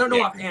know. I don't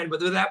know offhand,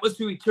 but that was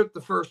who he took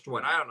the first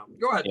one. I don't know.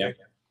 Go ahead. Yeah.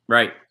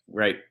 Right.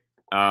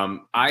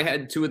 I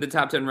had 2 of the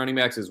top 10 running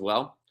backs as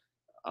well.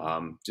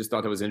 Just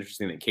thought that was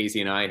interesting that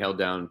Casey and I held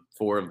down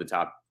 4 of the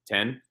top 10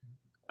 in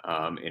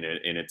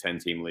a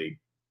 10-team league.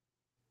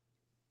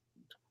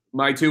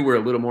 My 2 were a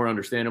little more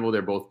understandable.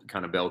 They're both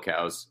kind of bell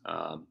cows,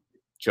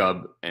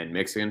 Chubb and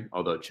Mixon,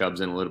 although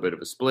Chubb's in a little bit of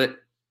a split.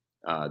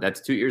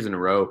 That's 2 years in a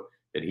row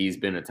that he's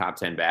been a top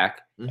 10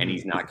 back, and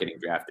he's not getting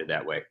drafted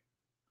that way.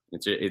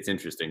 It's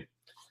interesting.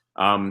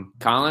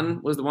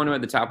 Colin was the one who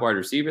had the top wide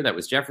receiver. That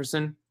was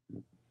Jefferson.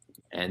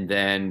 And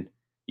then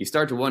you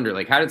start to wonder,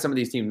 how did some of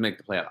these teams make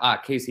the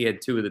playoff? Casey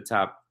had 2 of the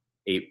top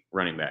 8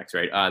 running backs,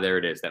 right? There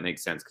it is. That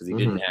makes sense because he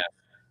didn't have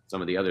some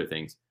of the other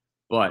things.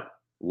 But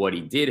what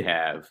he did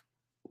have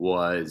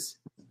was,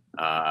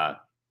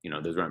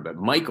 those running back.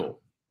 Michael,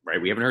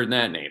 right? We haven't heard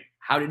that name.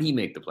 How did he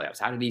make the playoffs?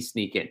 How did he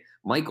sneak in?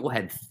 Michael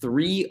had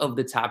 3 of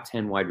the top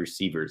 10 wide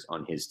receivers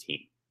on his team.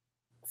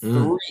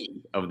 3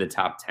 of the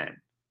top 10.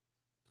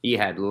 He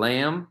had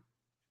Lamb,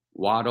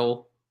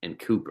 Waddle, and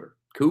Cooper.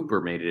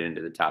 Cooper made it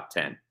into the top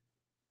 10.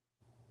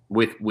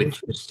 With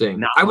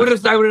interesting. I would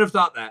have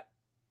thought that.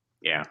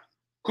 Yeah.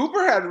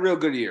 Cooper had a real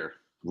good year.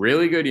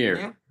 Really good year.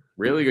 Yeah.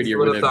 Really good year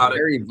with a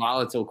very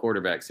volatile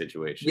quarterback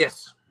situation.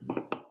 Yes.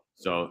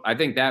 So I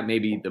think that may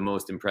be the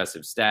most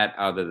impressive stat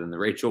other than the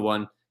Rachel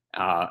one.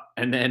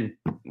 And then,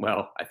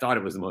 well, I thought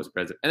it was the most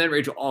impressive. And then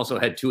Rachel also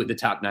had 2 of the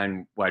top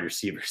 9 wide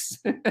receivers.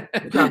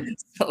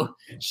 So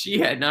she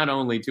had not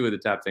only 2 of the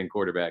top 10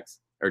 quarterbacks,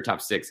 or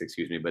top 6,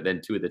 excuse me, but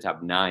then 2 of the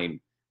top 9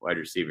 wide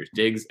receivers,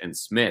 Diggs and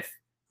Smith.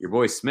 Your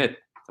boy Smith,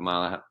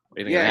 Kamala. What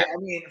do you think of that?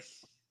 I mean,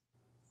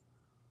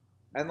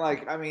 and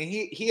like, I mean,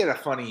 he had a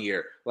funny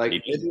year. Like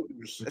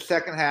the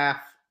second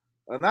half,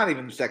 not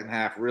even the second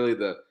half, really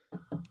the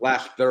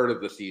last third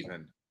of the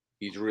season,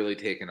 he's really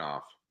taken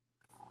off.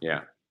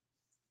 Yeah.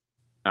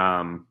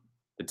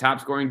 The top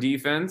scoring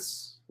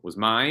defense was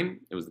mine.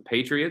 It was the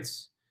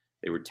Patriots.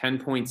 They were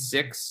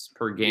 10.6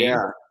 per game.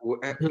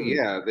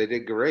 Yeah, they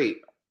did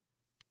great.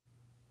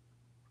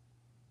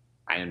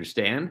 I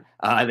understand.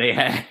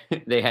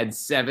 They had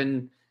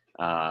 7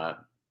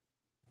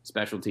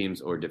 special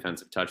teams or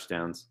defensive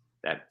touchdowns.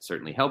 That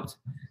certainly helped.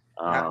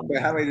 How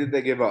many did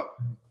they give up?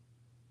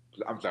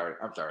 I'm sorry.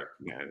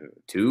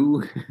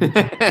 2.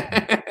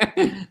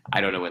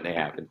 I don't know when they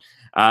happened.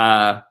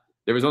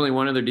 There was only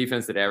one other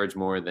defense that averaged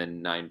more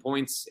than 9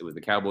 points. It was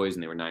the Cowboys,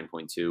 and they were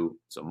 9.2.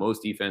 So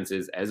most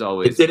defenses, as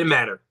always, it didn't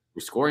matter.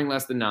 Were scoring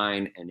less than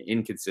 9 and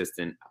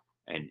inconsistent.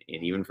 And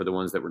even for the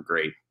ones that were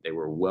great, they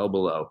were well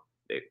below.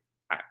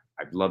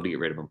 I'd love to get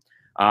rid of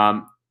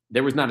them.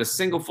 There was not a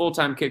single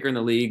full-time kicker in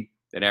the league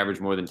that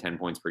averaged more than 10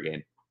 points per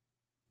game.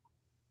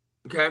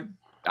 Okay.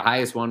 The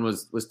highest one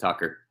was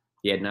Tucker.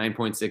 He had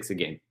 9.6 a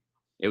game.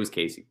 It was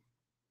Casey.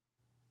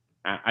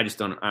 I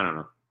don't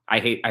know. I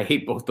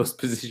hate both those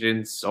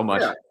positions so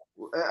much. Yeah.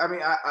 I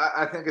mean,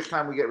 I think it's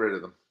time we get rid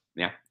of them.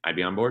 Yeah, I'd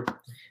be on board.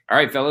 All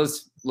right,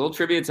 fellas, little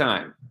trivia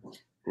time.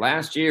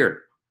 Last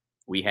year,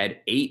 we had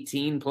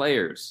 18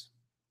 players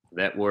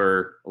that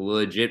were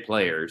legit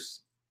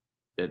players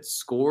that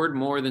scored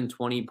more than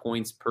 20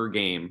 points per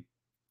game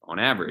on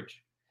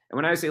average. And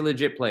when I say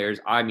legit players,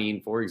 I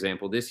mean, for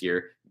example, this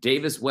year,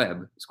 Davis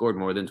Webb scored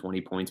more than 20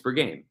 points per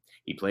game.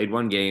 He played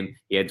one game.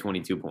 He had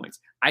 22 points.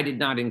 I did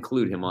not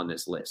include him on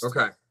this list.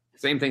 Okay.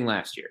 Same thing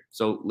last year.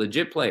 So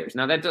legit players.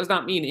 Now, that does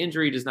not mean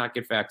injury does not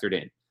get factored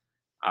in.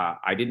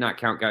 I did not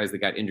count guys that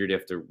got injured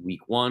after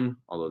week 1,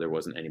 although there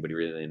wasn't anybody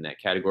really in that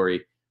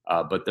category.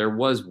 But there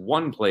was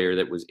one player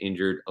that was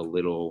injured a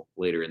little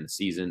later in the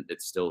season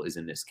that still is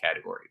in this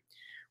category.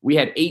 We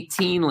had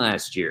 18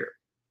 last year.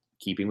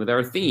 Keeping with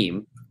our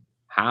theme,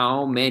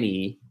 how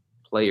many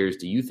players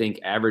do you think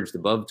averaged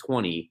above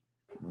 20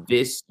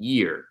 this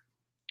year?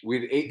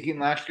 We had 18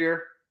 last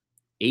year?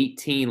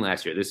 18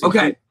 last year. This is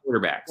okay.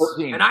 Quarterbacks.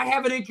 14. And I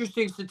have an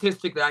interesting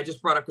statistic that I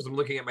just brought up because I'm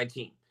looking at my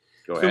team.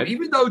 Go ahead. So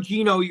even though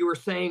Gino, you were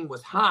saying,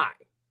 was high,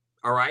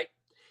 all right,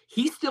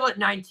 he's still at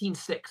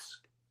 19.6.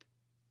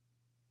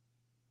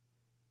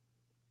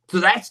 So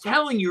that's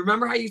telling you.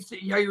 Remember how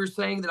you were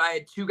saying that I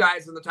had 2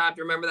 guys in the top? Do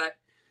you remember that?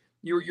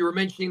 You were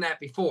mentioning that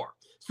before.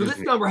 So this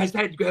number has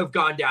had to have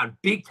gone down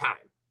big time.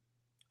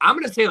 I'm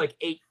going to say like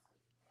 8.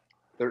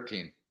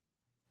 13.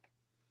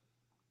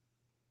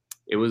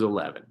 It was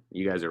 11.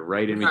 You guys are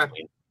right in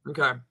between.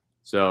 Okay.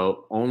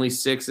 So only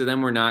 6 of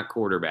them were not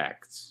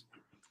quarterbacks.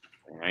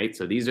 All right.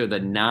 So these are the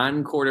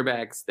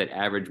non-quarterbacks that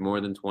average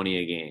more than 20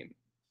 a game.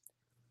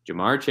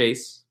 Jamar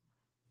Chase,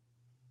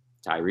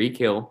 Tyreek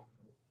Hill,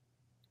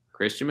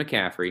 Christian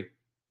McCaffrey,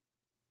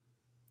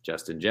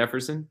 Justin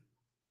Jefferson,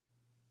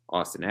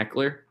 Austin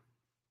Eckler,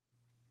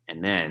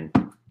 and then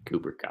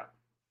Cooper Kupp.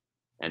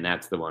 And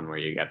that's the one where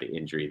you got the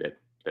injury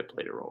that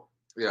played a role.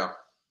 Yeah.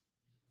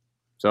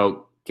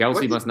 So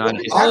Kelsey must not.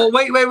 Oh,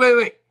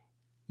 wait.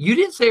 You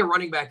didn't say a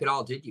running back at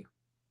all, did you?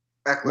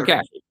 Eckler.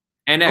 McCaffrey.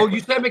 And Eckler. Oh, you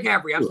said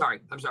McCaffrey. I'm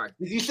sorry.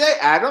 Did you say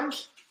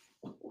Adams?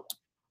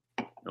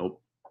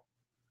 Nope.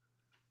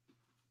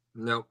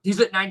 No. He's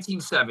at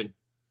 19.7.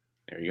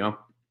 There you go.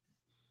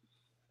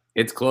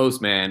 It's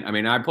close, man. I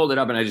mean, I pulled it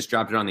up and I just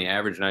dropped it on the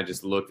average and I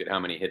just looked at how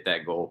many hit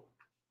that goal.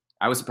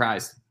 I was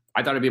surprised.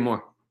 I thought it'd be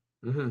more.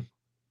 Mm-hmm.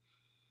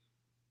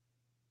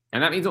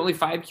 And that means only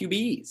 5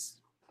 QBs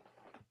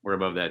were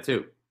above that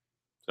too.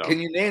 So, can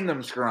you name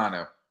them,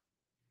 Scarano?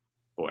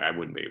 Boy, I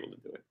wouldn't be able to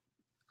do it.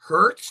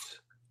 Hurts,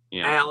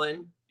 Yeah.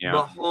 Allen, Yeah.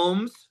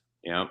 Mahomes,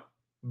 Yeah.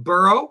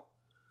 Burrow.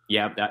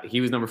 Yeah,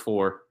 he was number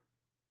 4.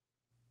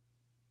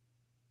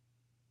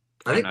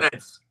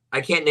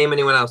 I can't name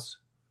anyone else.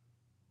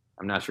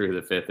 I'm not sure who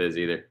the 5th is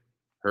either.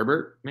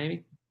 Herbert,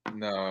 maybe?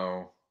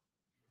 No.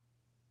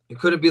 It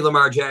couldn't be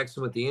Lamar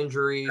Jackson with the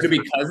injuries. Could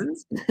it be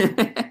Cousins?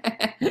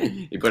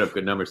 He put up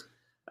good numbers.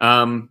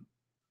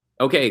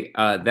 Okay,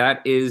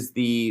 that is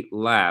the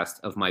last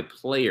of my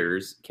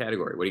players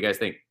category. What do you guys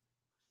think?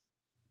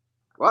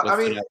 Well, I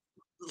mean,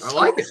 I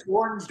like it.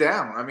 Scoring's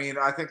down. I mean,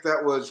 I think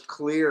that was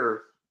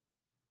clear.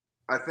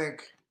 I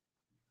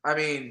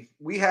mean,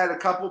 we had a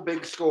couple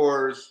big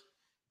scores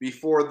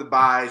before the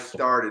bye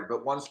started,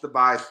 but once the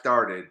bye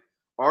started,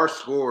 our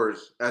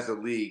scores as a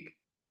league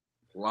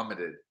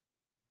plummeted.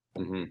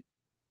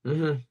 Mm-hmm.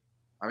 Mm-hmm.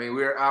 I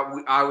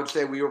mean, I would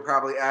say we were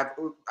probably at.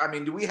 I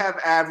mean, do we have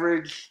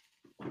average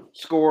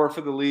score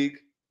for the league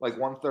like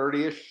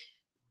 130-ish?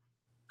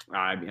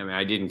 I mean,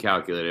 I didn't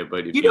calculate it,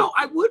 but if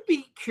I would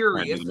be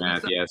curious.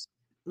 math, yes.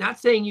 Not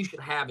saying you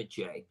should have it,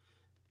 Jay,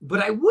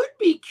 But I would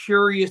be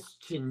curious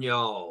to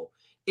know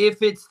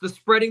if it's the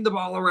spreading the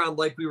ball around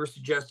like we were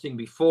suggesting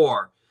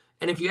before.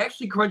 And if you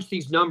actually crunch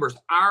these numbers,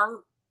 are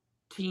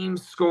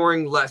teams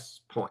scoring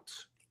less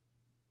points?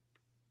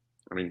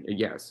 I mean,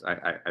 yes,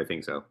 I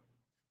think so.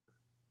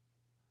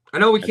 I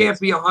know we can't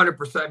be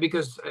 100%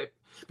 because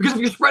if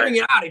you're spreading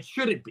it out, it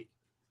shouldn't be.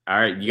 All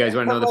right, you guys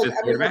want to know the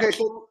fifth quarterback? Okay,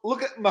 so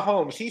look at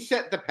Mahomes. He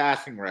set the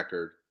passing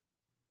record.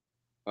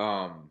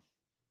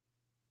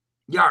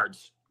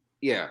 Yards.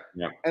 Yeah.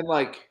 And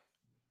like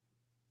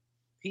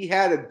he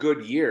had a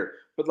good year,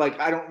 but like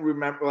I don't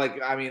remember.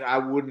 Like I mean, I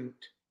wouldn't.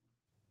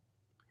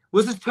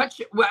 Was his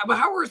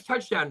how were his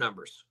touchdown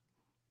numbers?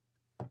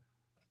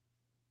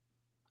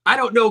 I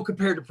don't know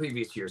compared to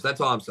previous years. That's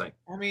all I'm saying.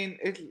 I mean,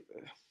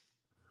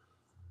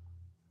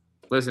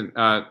 listen,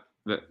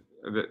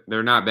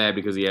 they're not bad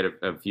because he had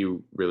a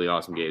few really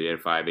awesome games. He had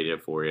a 5, he had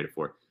a 4, he had a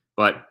 4.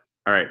 But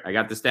all right, I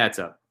got the stats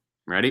up.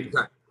 Ready?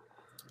 Okay.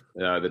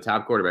 The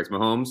top quarterbacks: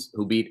 Mahomes,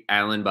 who beat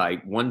Allen by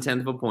 1/10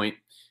 of a point,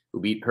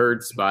 who beat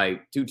Hurts by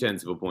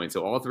 2/10 of a point.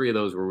 So all three of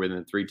those were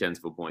within 3/10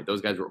 of a point.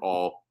 Those guys were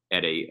all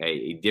at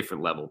a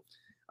different level.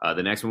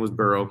 The next one was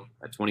Burrow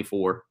at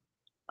 24.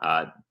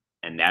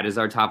 And that is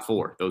our top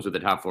 4. Those are the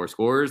top 4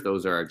 scorers.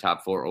 Those are our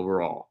top 4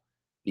 overall.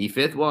 The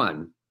fifth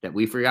one that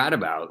we forgot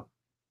about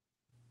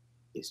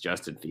is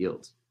Justin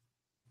Fields.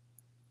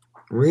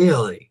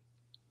 Really?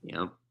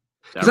 Yeah.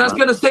 Because I was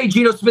going to say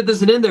Geno Smith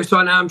isn't in there,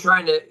 so now I'm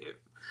trying to.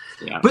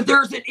 Yeah. But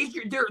there's an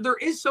issue. There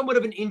is somewhat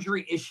of an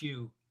injury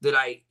issue that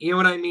you know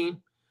what I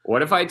mean?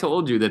 What if I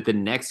told you that the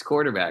next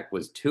quarterback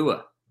was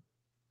Tua?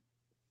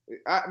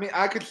 I mean,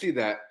 I could see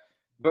that.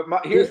 But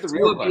here's the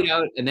real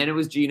question. And then it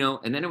was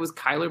Geno, and then it was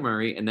Kyler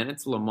Murray, and then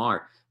it's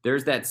Lamar.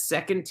 There's that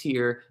second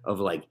tier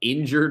of like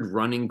injured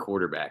running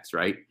quarterbacks,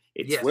 right?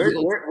 Yes.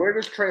 Where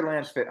does Trey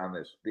Lance fit on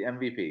this? The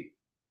MVP?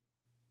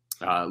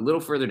 A little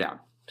further down.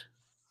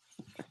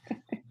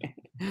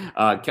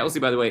 Kelsey,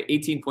 by the way,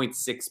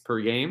 18.6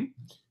 per game.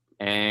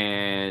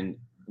 And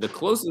the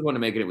closest one to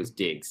making it was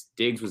Diggs.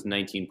 Diggs was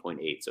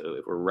 19.8. So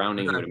if we're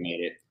rounding, he would have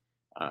made it.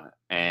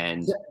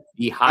 And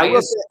the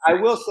highest. I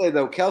will say,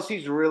 though,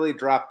 Kelsey's really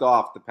dropped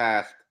off the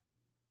past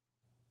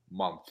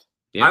month.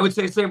 Yeah. I would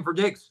say same for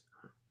Diggs.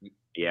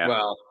 Yeah.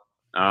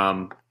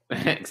 Well,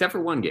 except for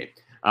one game.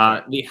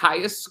 The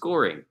highest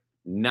scoring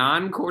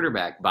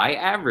non-quarterback by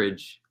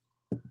average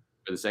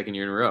for the second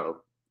year in a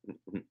row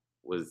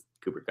was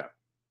Cooper Kupp,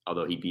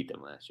 although he beat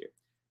them last year.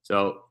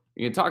 So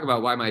you can talk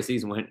about why my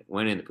season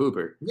went in the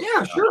pooper.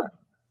 Yeah, sure.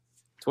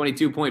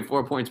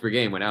 22.4 points per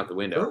game went out the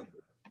window. Sure.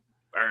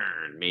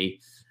 Burn me.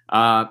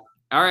 All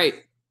right.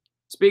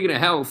 Speaking of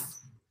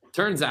health,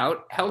 turns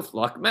out health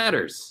luck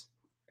matters.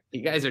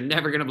 You guys are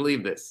never going to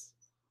believe this.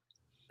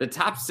 The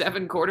top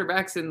 7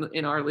 quarterbacks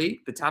in our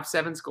league, the top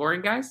 7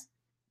 scoring guys,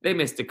 they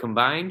missed a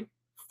combined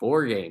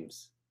 4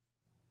 games.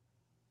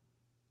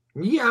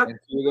 Yeah. And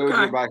 2 of those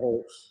were by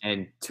Hurts.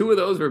 And 2 of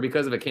those were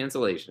because of a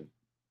cancellation.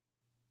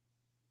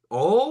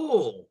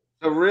 Oh.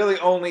 So really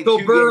only so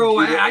 2 Burrow,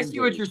 games. I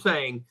see what you're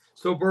saying.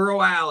 So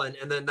Burrow, Allen,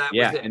 and then that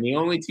was it. And the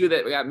only 2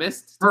 that got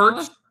missed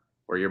Hurts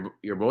or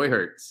your boy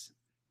Hurts.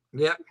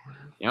 Yep.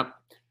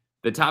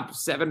 The top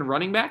 7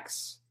 running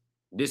backs.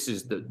 This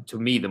is to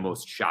me the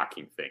most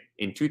shocking thing.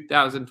 In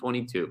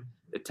 2022,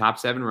 the top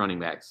 7 running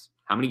backs,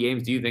 how many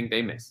games do you think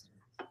they missed?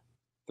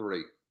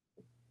 3.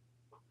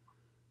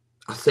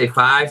 I'll say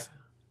 5.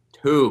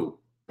 2.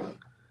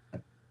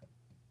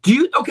 Do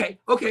you okay.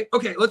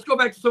 Let's go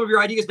back to some of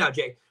your ideas now,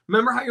 Jay.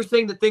 Remember how you're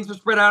saying that things are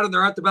spread out and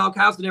they're at the bell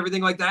cows and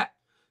everything like that?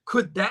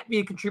 Could that be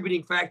a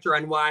contributing factor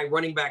on why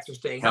running backs are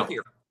staying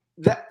healthier?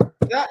 That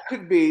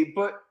could be,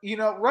 but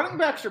running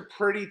backs are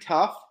pretty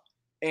tough.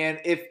 And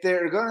if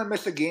they're going to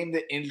miss a game,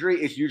 the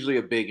injury is usually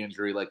a big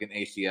injury, like an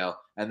ACL,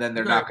 and then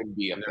they're not going to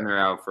be up there. And they're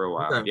out for a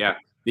while. Okay. Yeah.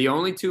 The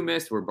only 2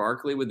 missed were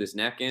Barkley with his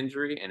neck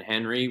injury and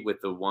Henry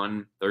with the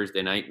 1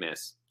 Thursday night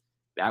miss.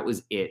 That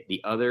was it.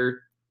 The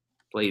other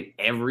played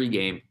every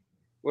game.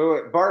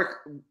 Wait.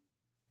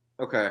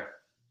 Okay.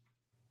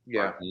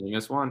 Yeah. Barkley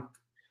missed 1.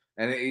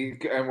 And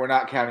we're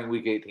not counting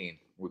week 18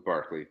 with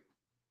Barkley.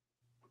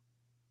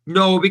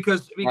 No,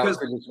 because he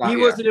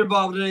wasn't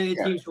involved in any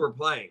teams who were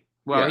playing.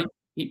 Well,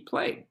 he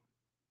played.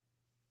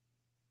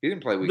 He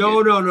didn't play week.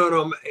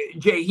 No.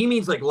 Jay, he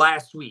means like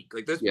last week,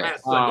 like this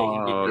past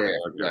Sunday.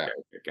 Okay.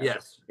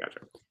 Yes.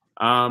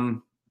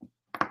 Gotcha.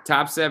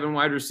 Top 7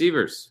 wide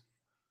receivers,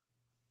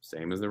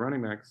 same as the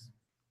running backs.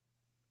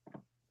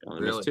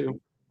 Only missed 2.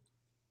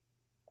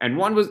 And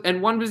one was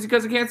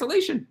because of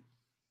cancellation.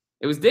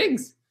 It was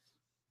Diggs.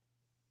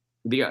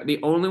 The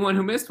only one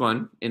who missed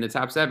one in the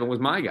top 7 was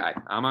my guy,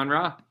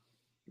 Amon-Ra.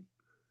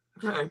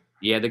 Okay.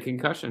 He had the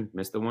concussion,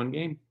 missed the 1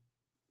 game.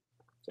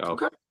 So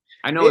okay.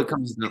 I know it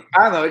comes.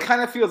 I don't know. It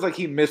kind of feels like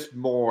he missed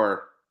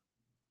more.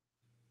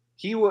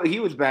 He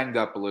was banged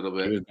up a little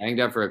bit. He was banged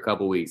up for a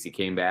couple weeks. He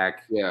came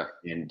back,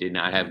 and did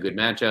not have good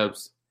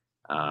matchups.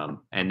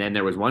 And then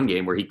there was 1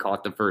 game where he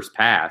caught the first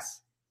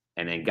pass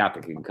and then got the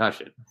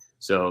concussion.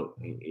 So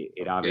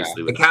it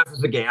obviously it counts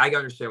as a game. I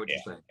understand what you're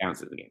saying.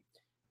 Counts as a game.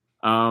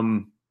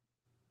 All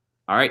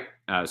right.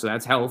 So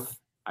that's health.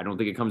 I don't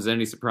think it comes as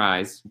any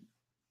surprise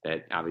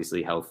that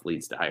obviously health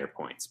leads to higher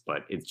points,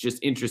 but it's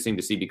just interesting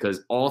to see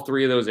because all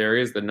three of those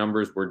areas, the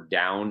numbers were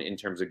down in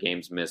terms of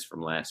games missed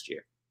from last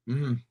year.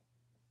 Mm-hmm.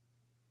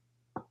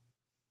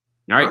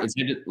 All right,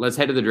 let's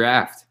head to the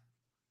draft.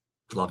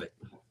 Love it.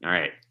 All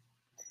right.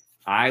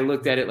 I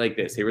looked at it like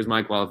this. Here was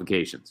my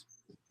qualifications.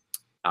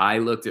 I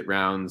looked at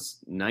rounds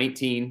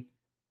 19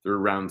 through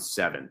round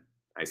 7.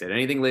 I said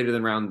anything later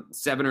than round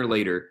 7 or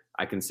later,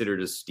 I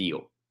considered a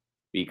steal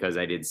because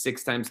I did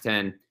 6 times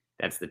 10.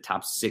 That's the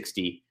top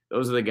 60.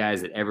 Those are the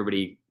guys that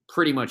everybody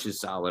pretty much is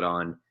solid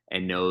on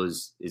and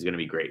knows is going to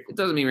be great. It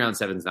doesn't mean round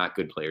 7 is not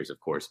good players, of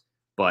course,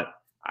 but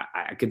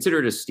I consider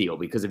it a steal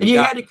because if you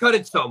had to cut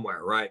it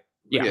somewhere, right?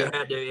 Yeah. You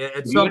had to,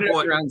 at you some ended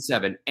point. up round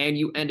 7, and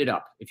you ended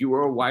up, if you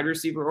were a wide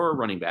receiver or a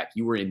running back,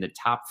 you were in the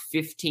top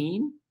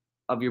 15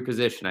 of your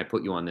position. I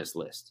put you on this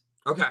list.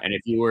 Okay. And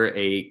if you were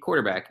a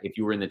quarterback, if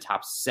you were in the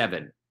top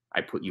 7,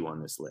 I put you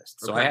on this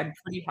list. So I had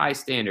pretty high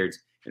standards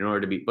in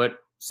order to be, but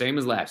same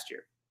as last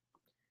year.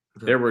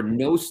 Okay. There were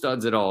no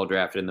studs at all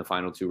drafted in the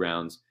final 2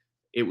 rounds.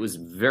 It was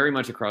very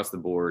much across the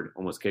board,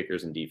 almost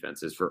kickers and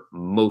defenses for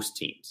most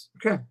teams.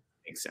 Okay.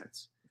 Makes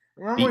sense.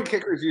 Remember when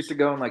kickers used to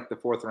go in like the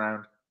 4th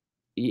round?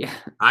 Yeah.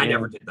 I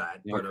never did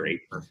that. But,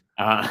 great.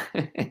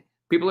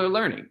 People are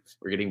learning.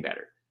 We're getting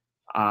better.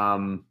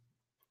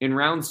 In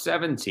round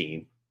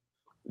 17,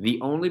 the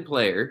only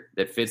player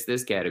that fits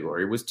this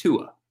category was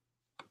Tua.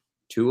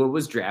 Tua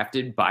was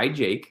drafted by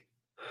Jake,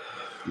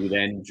 who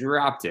then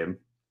dropped him,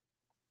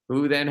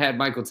 who then had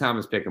Michael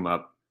Thomas pick him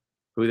up,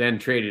 who then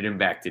traded him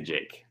back to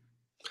Jake.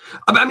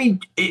 I mean,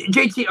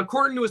 JT,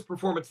 according to his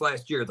performance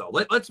last year, though,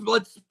 let's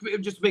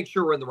just make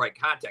sure we're in the right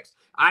context.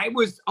 I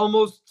was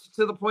almost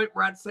to the point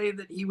where I'd say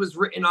that he was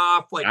written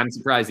off. Like, I'm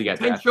surprised he got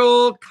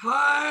potential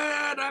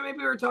cut. Maybe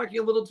we were talking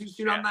a little too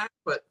soon on that,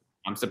 but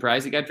I'm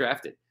surprised he got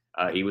drafted.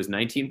 He was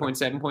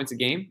 19.7 points a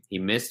game. He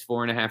missed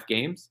 4.5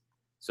 games,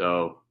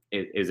 so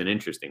it is an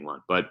interesting one.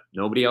 But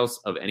nobody else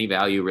of any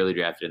value really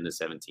drafted in the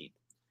 17th.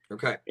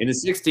 Okay. In the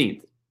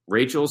 16th,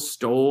 Rachel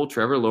stole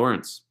Trevor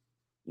Lawrence.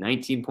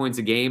 19 points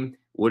a game.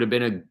 Would have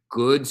been a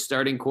good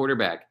starting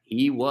quarterback.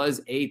 He was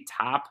a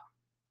top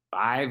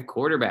 5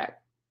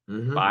 quarterback,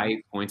 5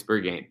 points per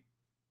game.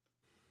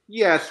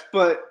 Yes,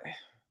 but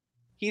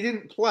he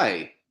didn't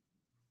play.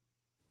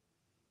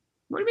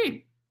 What do you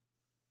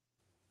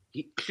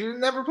mean? She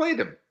never played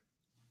him.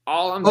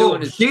 All I'm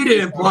doing is she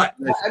didn't play.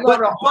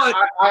 But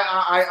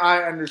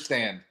I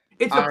understand.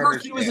 It's a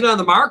person who isn't on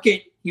the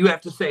market. You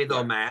have to say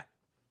though, Matt.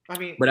 I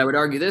mean, but I would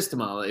argue this,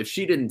 Tamala. If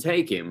she didn't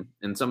take him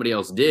and somebody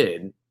else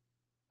did.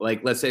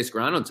 Like, let's say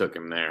Scarano took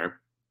him there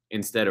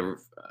instead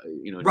of,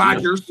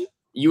 Rodgers.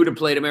 You would have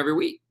played him every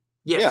week.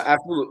 Yes. Yeah,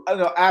 absolutely.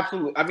 No,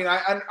 absolutely. I mean,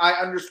 I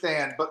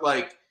understand, but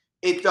like,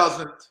 it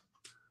doesn't.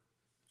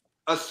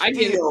 A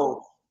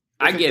steal.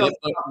 I get it.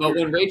 But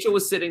when Rachel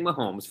was sitting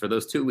Mahomes for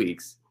those 2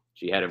 weeks,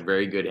 she had a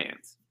very good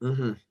hands.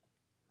 Mm-hmm.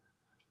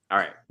 All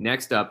right.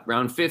 Next up,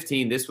 round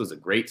 15. This was a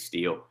great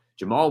steal.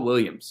 Jamal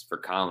Williams for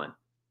Colin.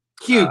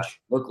 Huge.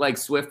 Looked like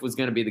Swift was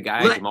going to be the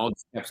guy. Jamal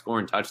just kept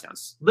scoring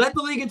touchdowns. Led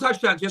the league in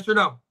touchdowns, yes or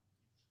no?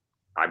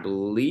 I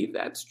believe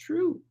that's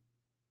true.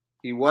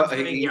 He was.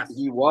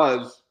 He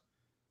was.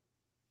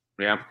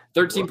 Yeah.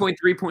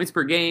 13.3 points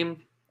per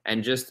game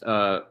and just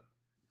an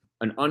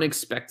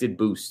unexpected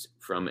boost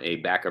from a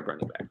backup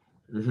running back.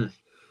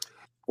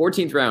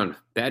 14th round.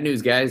 Bad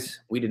news,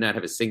 guys. We did not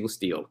have a single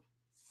steal.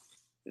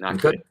 Not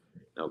good.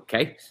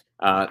 Okay.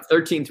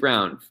 13th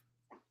round.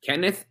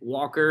 Kenneth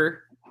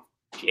Walker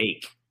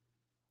Jake.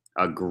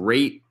 A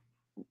great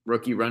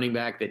rookie running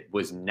back that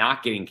was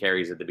not getting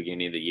carries at the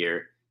beginning of the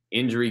year.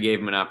 Injury gave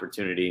him an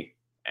opportunity,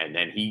 and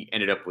then he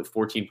ended up with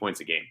 14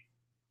 points a game.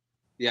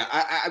 Yeah,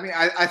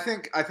 I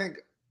think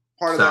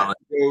part of that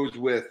goes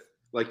with,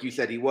 like you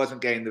said, he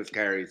wasn't getting those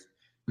carries.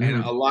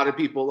 And a lot of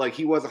people, like,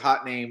 he was a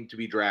hot name to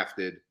be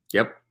drafted.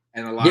 Yep.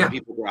 And a lot of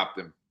people dropped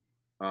him.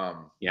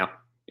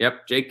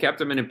 Yep. Jake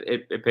kept him, and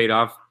it paid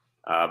off,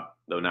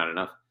 though not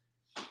enough.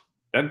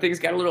 Then things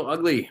got a little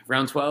ugly.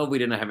 Round 12, we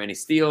did not have any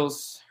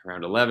steals.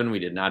 Round 11, we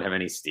did not have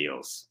any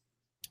steals.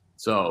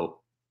 So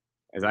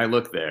as I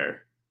look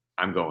there,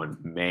 I'm going,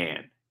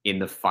 man, in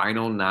the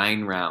final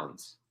 9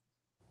 rounds,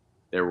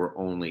 there were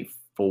only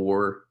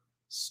 4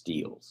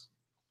 steals.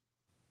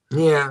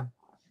 Yeah.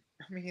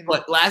 I mean,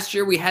 but last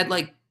year we had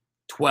like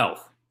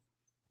 12.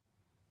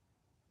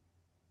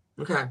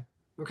 Okay.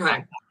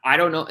 I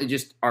don't know.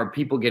 Just are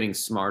people getting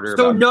smarter?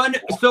 So none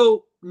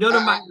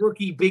of my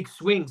rookie big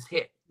swings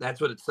hit. That's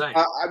what it's saying.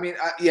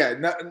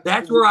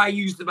 That's where I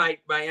used my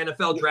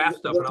NFL draft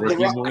stuff.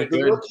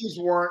 The rookies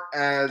weren't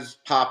as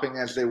popping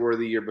as they were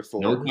the year before.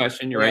 No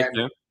question. You're right.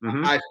 Yeah.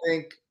 I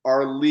think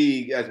our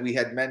league, as we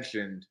had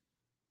mentioned,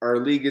 our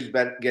league is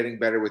getting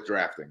better with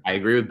drafting. I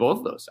agree with both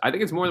of those. I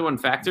think it's more than one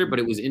factor, but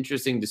it was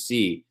interesting to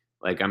see.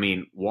 Like, I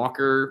mean,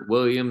 Walker,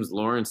 Williams,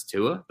 Lawrence,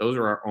 Tua, those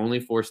are our only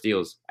 4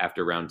 steals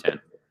after round 10.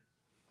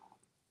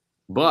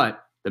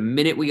 But the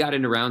minute we got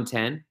into round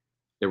 10,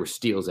 there were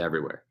steals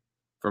everywhere.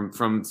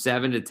 From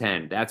 7 to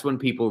 10, that's when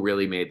people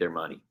really made their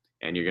money.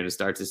 And you're going to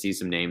start to see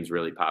some names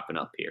really popping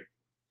up here.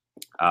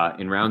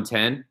 In round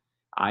 10,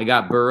 I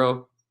got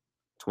Burrow,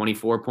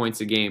 24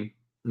 points a game.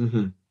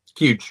 Mm-hmm.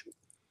 Huge.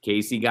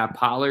 Casey got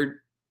Pollard,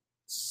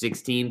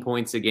 16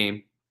 points a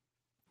game.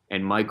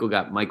 And Michael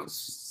got Michael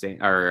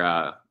Sanders.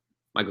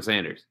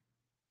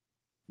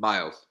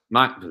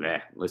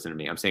 Listen to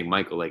me. I'm saying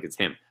Michael like it's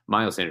him.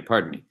 Miles Sanders,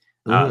 pardon me.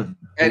 And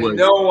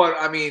no one,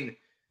 I mean,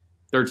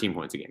 13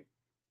 points a game.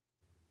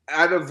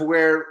 Out of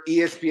where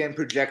ESPN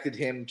projected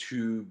him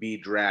to be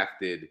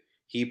drafted,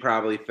 he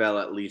probably fell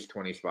at least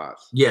 20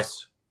 spots.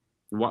 Yes.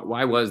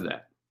 Why was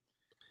that?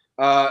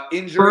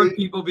 Injury. Heard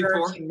people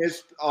before. He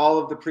missed all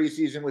of the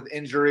preseason with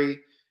injury,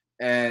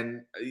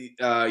 and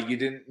you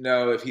didn't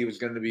know if he was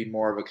going to be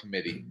more of a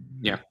committee.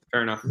 Yeah,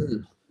 fair enough.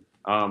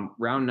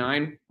 Round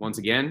 9, once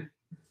again,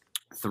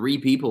 3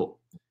 people.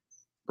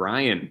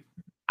 Brian,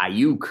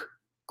 Ayuk,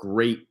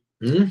 great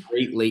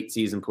late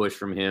season push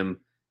from him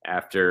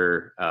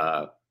after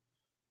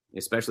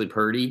especially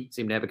Purdy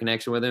seemed to have a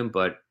connection with him,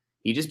 but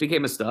he just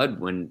became a stud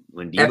when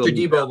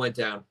Debo went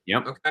down.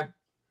 Yep. Okay.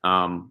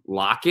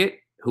 Lockett,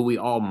 who we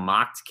all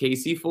mocked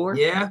Casey for.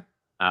 Yeah.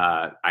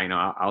 I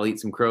know I'll eat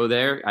some crow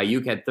there.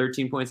 Ayuk had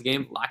 13 points a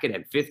game. Lockett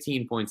had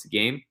 15 points a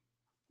game.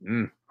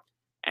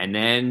 And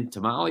then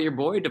Tamale, your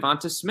boy,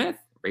 Devonta Smith.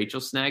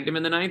 Rachel snagged him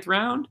in the 9th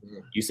round.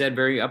 You said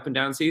very up and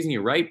down season.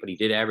 You're right, but he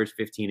did average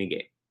 15 a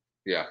game.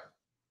 Yeah.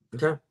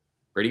 Okay.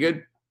 Pretty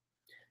good.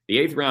 The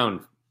 8th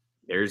round,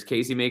 there's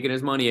Casey making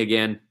his money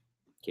again.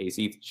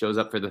 Casey shows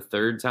up for the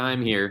 3rd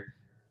time here.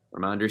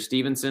 Ramondre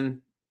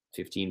Stevenson,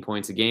 15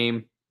 points a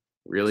game.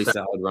 Really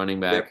solid running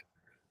back.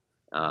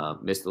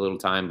 Missed a little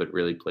time, but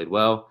really played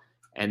well.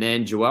 And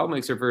then Joelle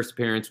makes her first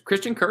appearance.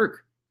 Christian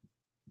Kirk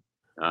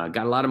got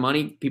a lot of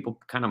money. People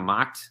kind of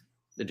mocked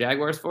the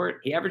Jaguars for it.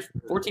 He averaged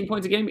 14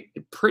 points a game.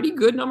 Pretty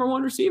good number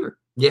 1 receiver.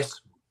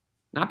 Yes.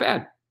 Not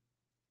bad.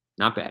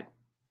 Not bad.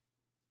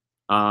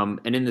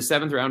 And in the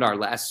 7th round, our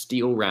last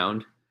steal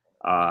round,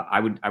 I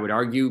would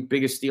argue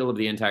biggest steal of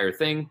the entire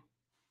thing,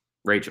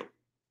 Rachel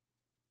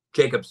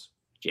Jacobs.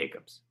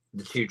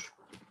 It's huge.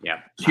 Yeah,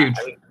 it's huge.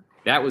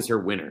 That was her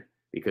winner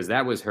because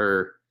that was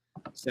her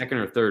 2nd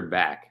or 3rd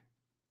back,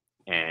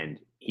 and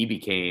he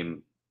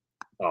became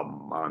a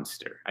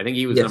monster. I think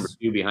he was number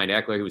 2 behind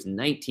Eckler. He was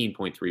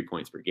 19.3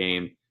 points per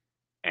game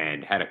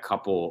and had a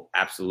couple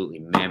absolutely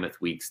mammoth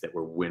weeks that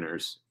were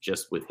winners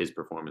just with his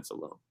performance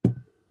alone.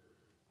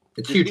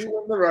 It's Did huge. he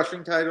win the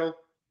rushing title?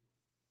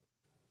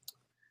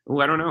 Oh,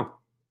 I don't know.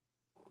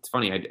 It's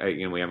funny.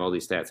 We have all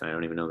these stats, and I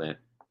don't even know that.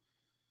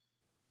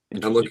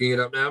 I'm looking it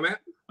up now,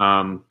 Matt.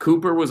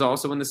 Cooper was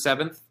also in the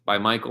 7th by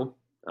Michael,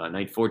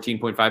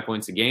 14.5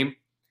 points a game.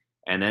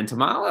 And then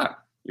Tamala,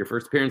 your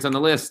first appearance on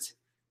the list.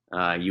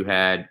 You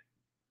had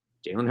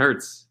Jalen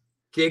Hurts.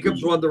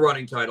 Jacobs won the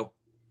running title.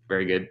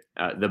 Very good.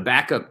 The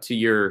backup to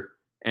your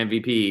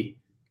MVP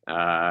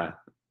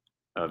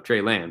of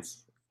Trey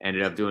Lance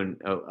ended up doing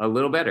a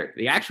little better.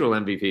 The actual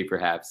MVP,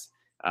 perhaps,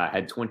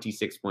 had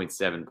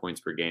 26.7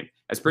 points per game.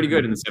 That's pretty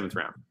good in the 7th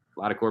round. A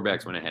lot of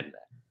quarterbacks went ahead of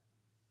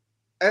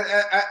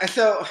that.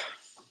 So,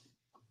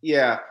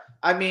 yeah,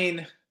 I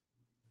mean,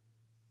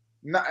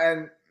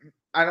 and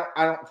I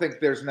don't think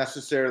there's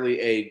necessarily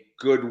a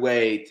good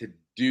way to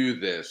do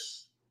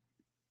this,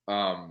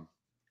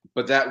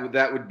 but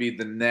that would be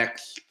the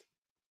next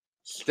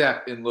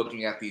step in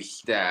looking at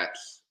these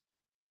stats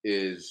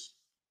is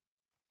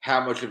how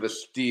much of a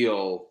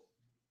steal.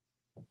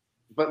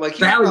 But like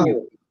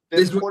value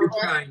is what you're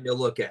trying to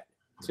look at.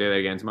 Say that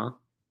again, Small.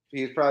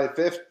 He's probably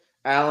 5th.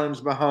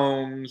 Allen's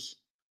Mahomes.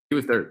 He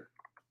was 3rd.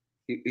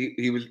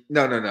 He was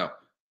no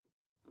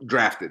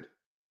drafted.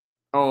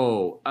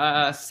 Oh,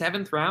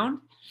 7th round.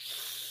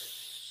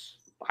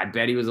 I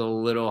bet he was a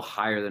little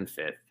higher than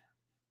 5th.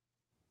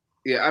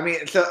 Yeah, I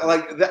mean, so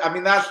like,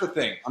 that's the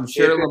thing. I'm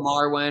sure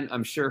Lamar went.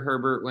 I'm sure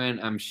Herbert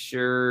went. I'm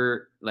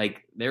sure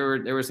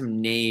there were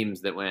some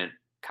names that went.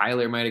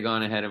 Kyler might have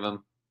gone ahead of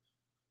him.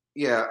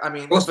 Yeah, I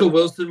mean, Russell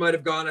Wilson might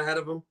have gone ahead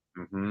of him.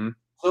 Mm-hmm.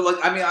 So,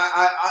 like, I mean,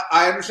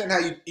 I understand how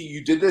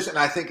you did this, and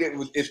I think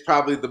it's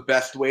probably the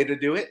best way to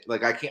do it.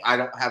 Like, I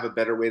don't have a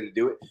better way to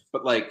do it,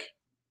 but like,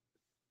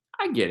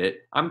 I get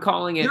it. I'm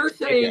calling it. You're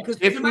saying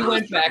because if we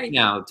went back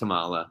now,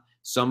 Tamala,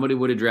 somebody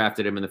would have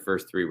drafted him in the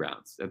first 3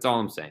 rounds. That's all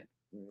I'm saying.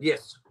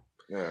 Yes.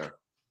 Yeah.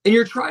 And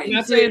you're trying. I'm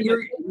not saying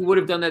we would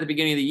have done that at the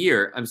beginning of the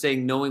year. I'm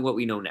saying knowing what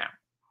we know now.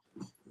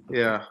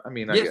 Yeah, I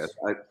mean, I Yes. guess.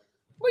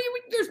 Well,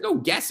 there's no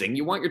guessing.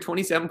 You want your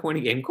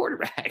 27-point-a-game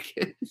quarterback.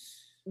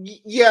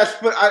 Yes,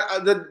 but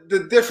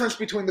the difference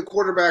between the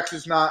quarterbacks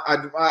is not.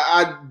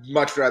 I'd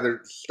much rather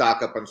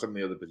stock up on some of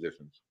the other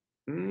positions.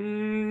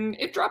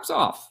 It drops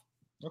off.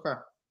 Okay.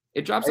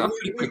 It drops off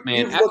pretty quick,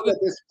 man. You've looked at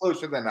this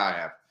closer than I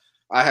have.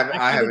 I haven't.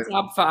 The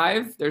top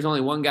 5. There's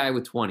only one guy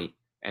with 20,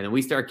 and then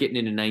we start getting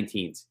into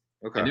 19s.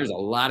 Okay. And there's a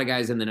lot of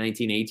guys in the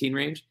 19-18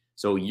 range.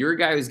 So your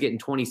guy who's getting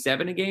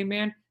 27 a game,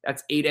 man,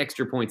 that's 8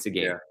 extra points a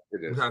game. Yeah,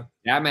 it is. Okay.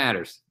 That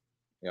matters.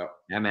 Yeah.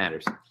 That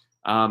matters.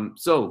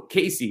 So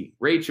Casey,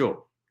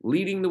 Rachel,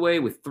 leading the way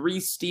with 3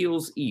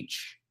 steals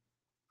each.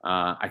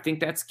 I think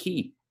that's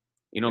key,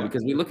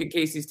 because we look at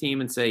Casey's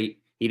team and say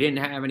he didn't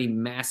have any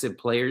massive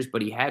players,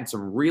 but he had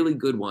some really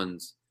good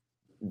ones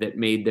that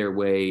made their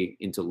way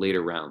into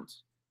later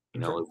rounds. You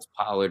know, it was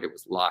Pollard, it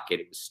was Lockett,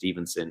 it was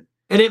Stevenson.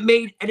 And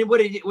what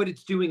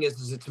it's doing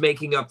is it's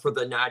making up for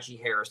the Najee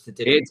Harris that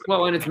didn't.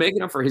 And it's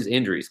making up for his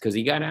injuries because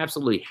he got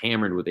absolutely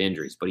hammered with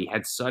injuries, but he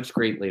had such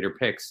great later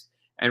picks.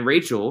 And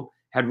Rachel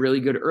had really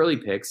good early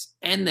picks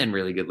and then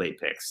really good late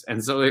picks.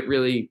 And so it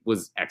really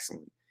was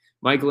excellent.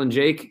 Michael and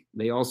Jake,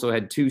 they also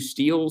had 2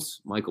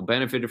 steals. Michael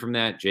benefited from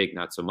that. Jake,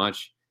 not so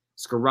much.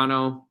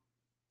 Scarano,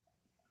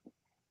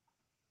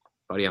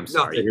 buddy, I'm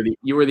sorry.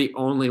 You were the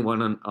only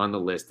one on the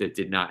list that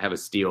did not have a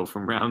steal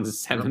from rounds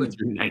 7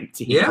 through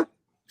 19. Yeah.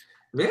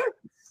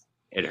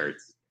 It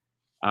hurts.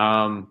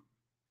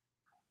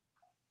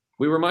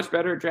 We were much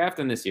better at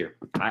drafting this year.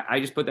 I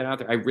just put that out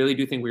there. I really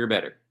do think we were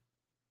better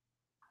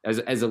as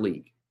a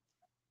league.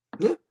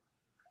 Yeah.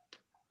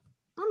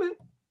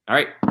 All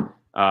right.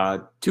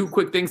 2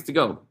 quick things to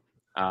go.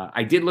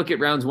 I did look at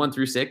rounds 1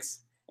 through 6,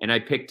 and I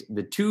picked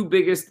the 2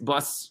 biggest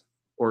busts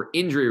or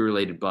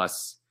injury-related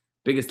busts,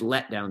 biggest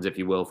letdowns, if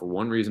you will, for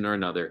one reason or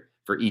another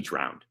for each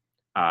round.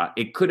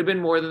 It could have been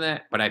more than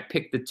that, but I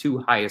picked the 2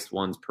 highest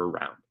ones per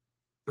round.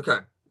 Okay.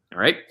 All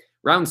right.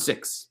 Round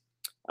 6.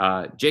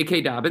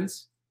 J.K.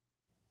 Dobbins.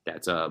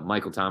 That's a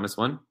Michael Thomas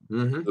one,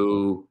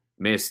 who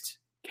missed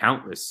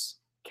countless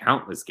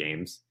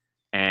games.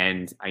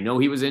 And I know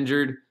he was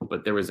injured,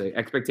 but there was an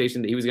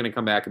expectation that he was going to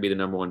come back and be the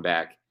number 1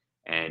 back.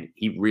 And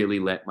he really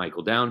let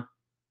Michael down.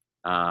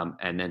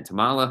 And then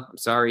Tamala, I'm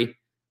sorry,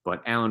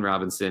 but Allen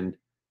Robinson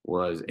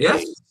was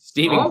a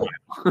steaming.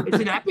 It's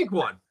an epic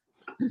one.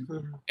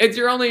 It's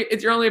your only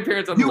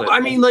appearance on the list.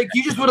 I mean, like,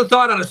 you just would have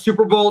thought on a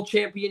Super Bowl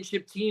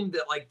championship team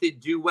that like they'd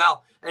do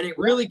well, and it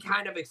really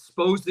kind of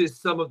exposes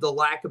some of the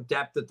lack of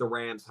depth that the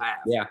Rams have.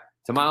 Yeah,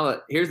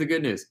 Tamala. Here's the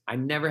good news: I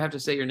never have to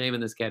say your name in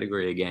this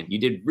category again. You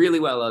did really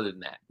well, other than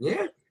that.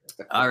 Yeah.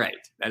 All right,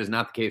 that is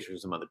not the case for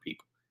some other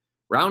people.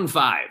 Round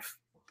 5.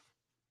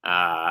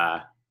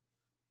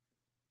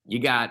 You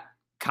got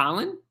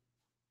Colin,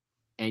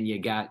 and you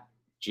got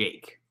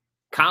Jake.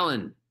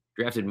 Colin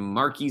drafted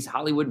Marquise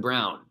Hollywood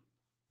Brown.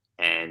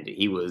 And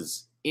he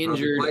was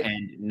injured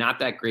and not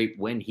that great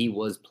when he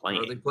was playing.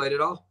 Hardly played at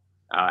all.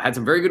 Had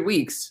some very good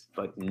weeks,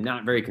 but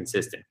not very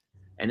consistent.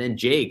 And then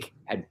Jake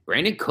had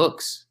Brandon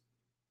Cooks,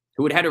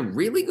 who had a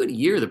really good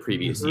year the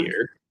previous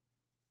year.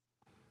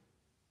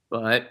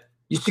 But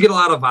used to get a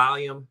lot of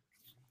volume.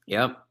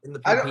 Yep. In the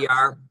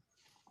PPR.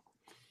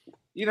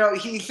 You know,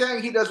 he's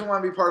saying he doesn't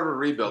want to be part of a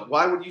rebuild.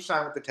 Why would you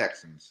sign with the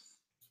Texans?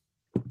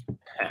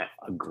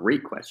 A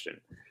great question.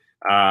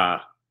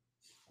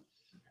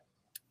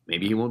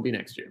 Maybe he won't be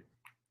next year.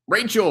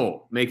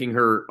 Rachel making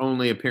her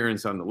only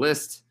appearance on the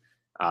list,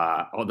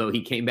 although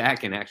he came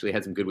back and actually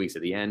had some good weeks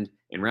at the end.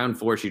 In round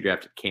 4, she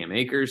drafted Cam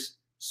Akers.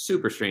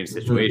 Super strange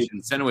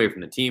situation. Sent away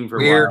from the team for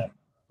a while.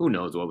 Who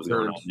knows what was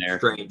going on there.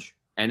 Strange.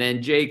 And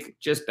then Jake,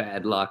 just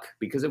bad luck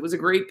because it was a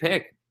great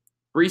pick.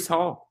 Breece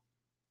Hall.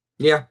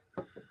 Yeah.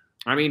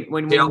 I mean,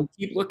 when you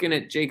keep looking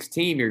at Jake's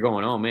team, you're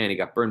going, oh, man, he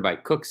got burned by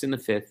Cooks in the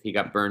 5th. He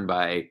got burned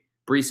by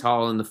Breece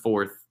Hall in the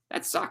 4th.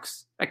 That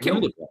sucks. That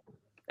killed him.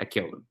 That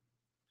killed him.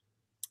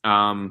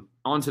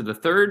 On to the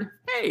 3rd.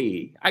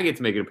 Hey, I get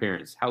to make an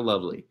appearance. How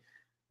lovely.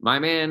 My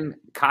man,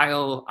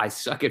 Kyle, I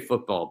suck at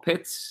football.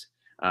 Pitts.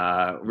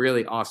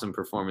 Really awesome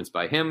performance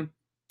by him.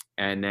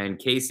 And then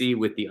Casey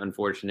with the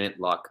unfortunate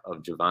luck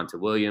of Javonte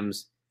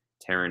Williams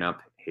tearing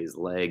up his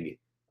leg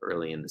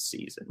early in the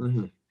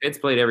season. Pitts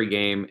played every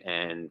game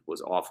and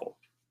was awful.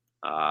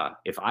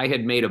 If I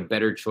had made a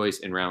better choice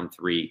in round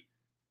 3,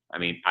 I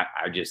mean,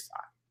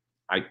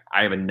 I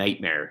have a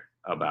nightmare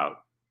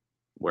about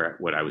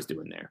what I was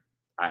doing there.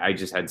 I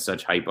just had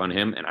such hype on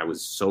him, and I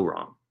was so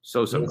wrong.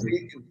 So wrong.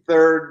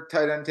 3rd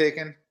tight end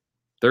taken?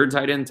 3rd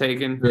tight end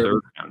taken, 3rd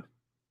round.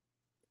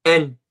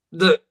 And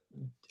the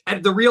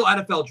real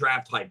NFL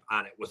draft hype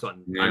on it was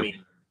on. Yeah. I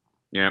mean,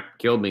 yeah,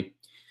 killed me.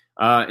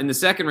 In the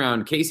 2nd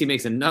round, Casey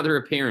makes another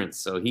appearance.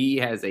 So he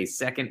has a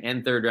 2nd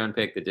and 3rd round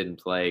pick that didn't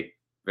play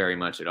very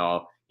much at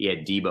all. He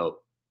had Debo.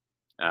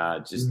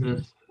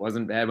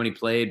 Wasn't bad when he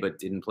played, but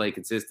didn't play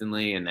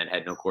consistently, and then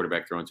had no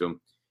quarterback thrown to him.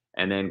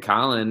 And then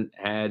Colin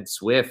had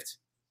Swift.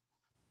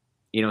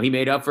 You know, he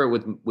made up for it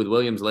with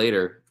Williams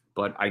later,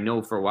 but I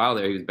know for a while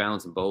there he was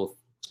balancing both.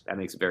 That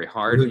makes it very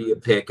hard. Who do you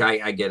pick?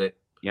 I get it.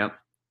 Yep.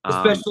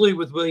 Especially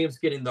with Williams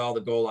getting all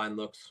the goal line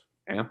looks.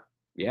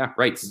 Yeah,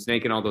 right.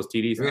 Snaking all those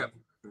TDs.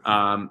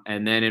 Yeah.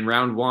 And then in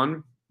round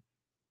 1,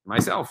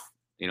 myself.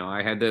 You know,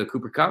 I had the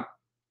Cooper Kupp.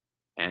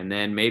 And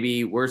then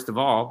maybe worst of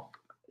all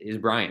is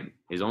Brian.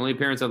 His only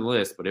appearance on the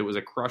list, but it was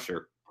a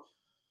crusher.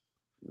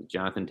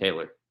 Jonathan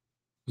Taylor.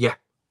 Yeah.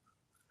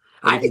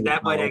 I think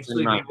that might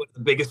actually be one of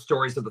the biggest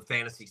stories of the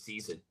fantasy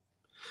season.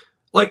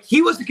 Like,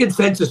 he was the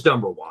consensus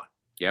number 1.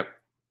 Yep.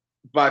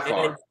 By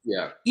far.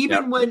 Yeah.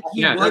 Even when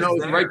he was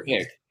the right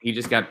pick.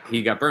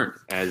 He got burned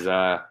as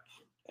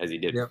he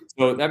did. Yep.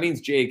 So that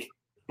means Jake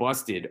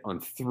busted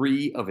on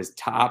 3 of his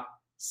top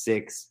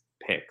 6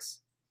 picks.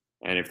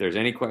 And if there's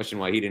any question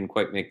why he didn't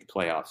quite make the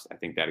playoffs, I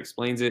think that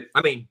explains it.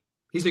 I mean,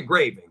 he's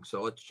engraving,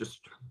 so it's just.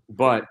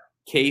 But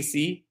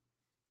Casey,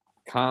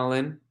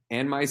 Colin,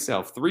 and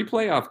myself, 3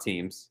 playoff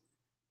teams,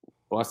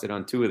 busted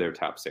on 2 of their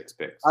top 6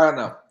 picks. I don't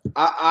know.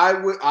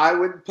 I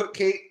would put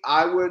Kate.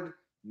 I would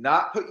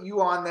not put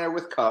you on there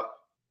with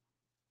Cup,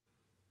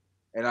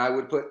 and I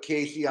would put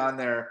Casey on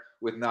there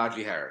with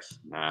Najee Harris.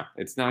 Nah,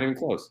 it's not even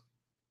close.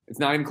 It's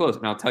not even close,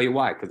 and I'll tell you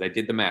why, because I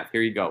did the math.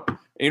 Here you go.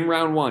 In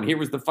round 1, here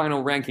was the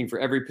final ranking for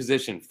every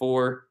position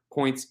for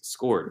points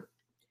scored.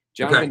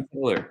 Jonathan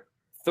Taylor,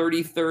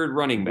 33rd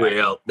running back.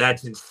 Well,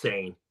 that's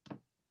insane.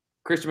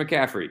 Christian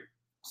McCaffrey,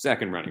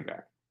 2nd running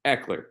back.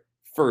 Eckler,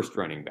 1st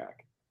running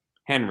back.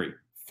 Henry,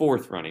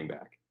 4th running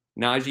back.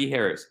 Najee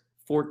Harris,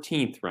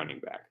 14th running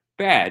back.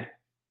 Bad,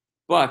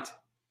 but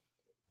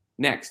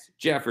next,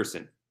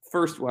 Jefferson,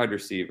 1st wide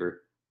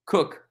receiver.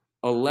 Cook,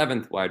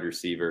 11th wide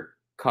receiver.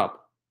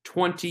 Kupp,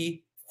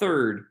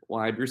 23rd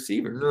wide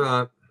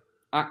receiver.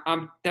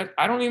 I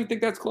don't even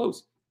think that's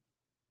close.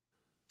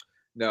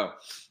 No,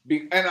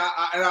 and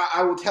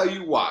I will tell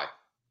you why.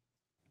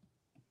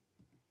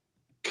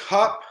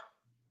 Kupp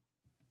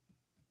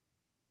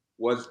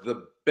was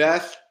the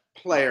best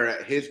player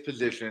at his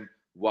position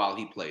while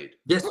he played.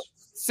 Yes,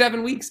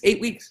 7 weeks,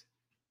 8 weeks.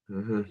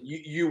 Mm-hmm.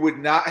 You would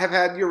not have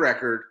had your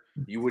record.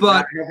 You would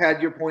not have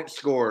had your points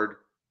scored.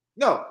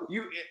 No,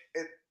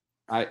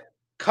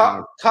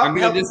 Kupp I'm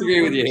going to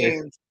disagree with you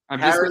here.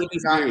 Harris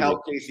did not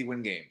help Casey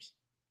win games.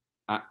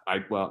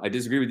 I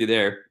disagree with you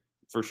there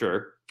for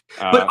sure.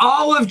 But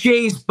all of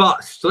Jay's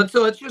busts.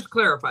 Let's just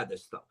clarify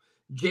this though.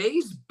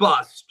 Jay's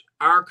busts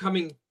are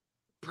coming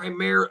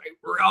primarily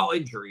all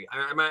injury.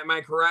 Am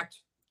I correct?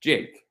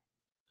 Jake,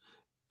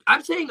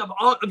 I'm saying of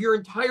all of your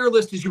entire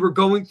list as you were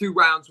going through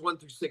rounds 1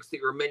 through 6 that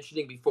you were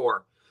mentioning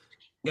before,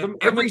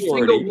 every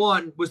single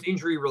one was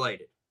injury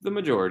related. The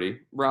majority: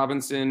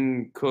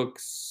 Robinson,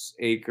 Cooks,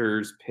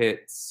 Akers,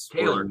 Pitts,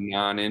 Taylor,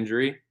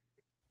 non-injury.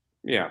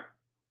 Yeah.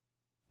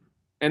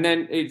 And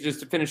then just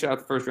to finish out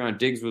the first round,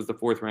 Diggs was the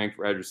 4th ranked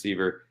wide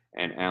receiver,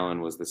 and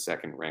Allen was the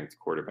 2nd ranked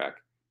quarterback.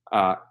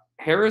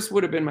 Harris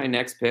would have been my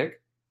next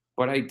pick,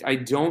 but I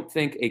don't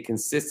think a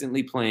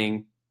consistently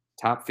playing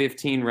top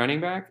 15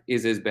 running back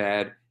is as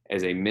bad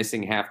as a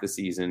missing half the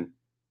season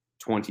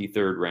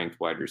 23rd ranked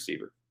wide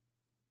receiver.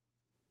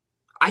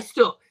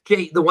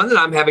 Jay, the one that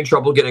I'm having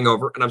trouble getting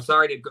over, and I'm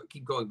sorry to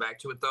keep going back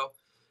to it though,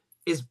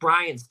 is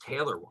Brian's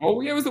Taylor one.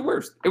 Oh, yeah, it was the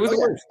worst. It was the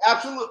worst.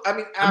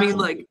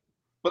 Absolutely.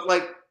 But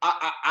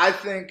I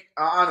think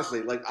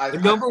honestly, the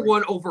number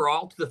 1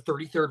 overall to the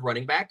 33rd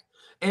running back,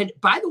 and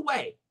by the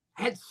way,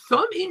 had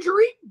some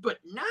injury, but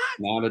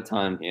not a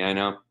ton. Yeah, I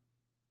know.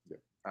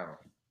 I don't know.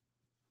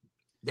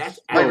 That's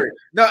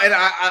no, and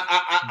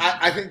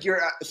I think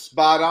you're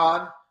spot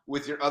on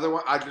with your other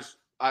one.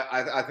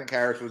 I think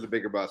Harris was a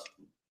bigger bust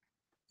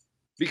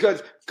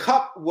because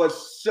Kupp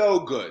was so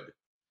good,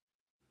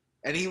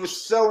 and he was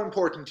so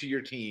important to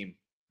your team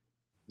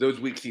those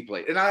weeks he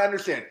played. And I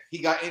understand he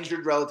got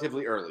injured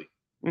relatively early,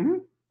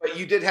 but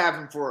you did have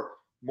him for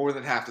more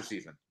than half the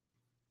season.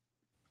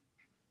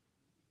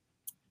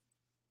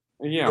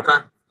 Yeah.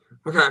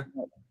 Okay.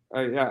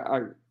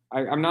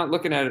 I'm not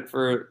looking at it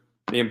for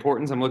the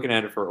importance. I'm looking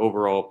at it for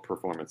overall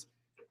performance.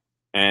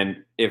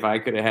 And if I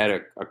could have had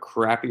a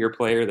crappier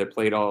player that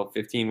played all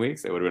 15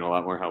 weeks, that would have been a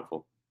lot more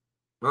helpful.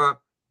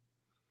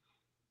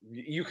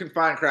 You can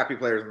find crappy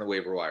players in the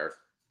waiver wire.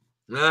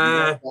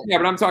 Yeah,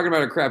 but I'm talking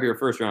about a crappier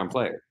first round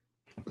player.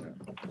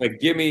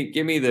 Like give me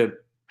the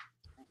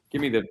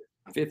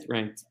 5th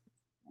ranked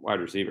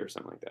wide receiver or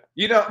something like that.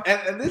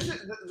 And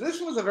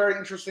this was a very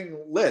interesting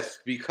list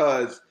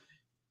because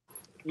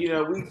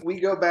we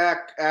go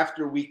back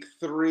after week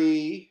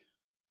 3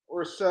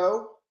 or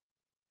so.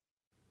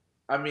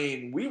 I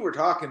mean, we were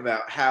talking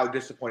about how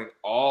disappointing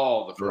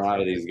all the first a lot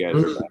of these guys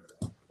are.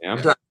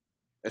 Yeah.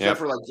 Except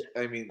for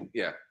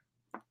yeah.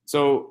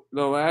 So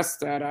the last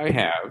stat I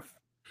have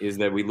is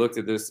that we looked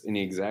at this in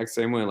the exact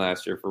same way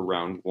last year for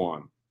round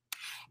 1.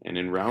 And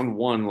in round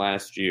 1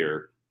 last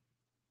year,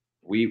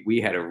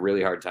 we had a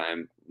really hard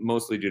time,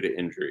 mostly due to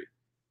injury.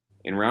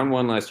 In round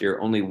 1 last year,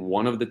 only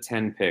 1 of the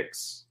 10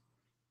 picks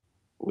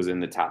was in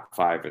the top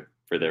 5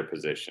 for their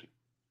position.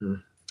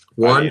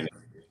 One?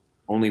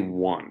 Only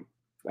 1.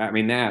 I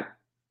mean,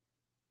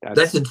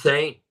 that's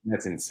insane.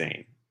 That's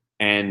insane.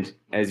 And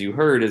as you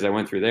heard, as I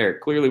went through there,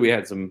 clearly we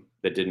had some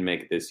that didn't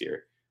make it this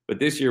year. But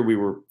this year we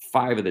were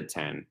 5 of the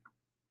 10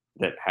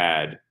 that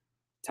had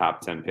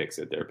top 10 picks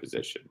at their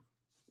position.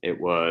 It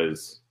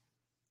was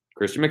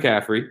Christian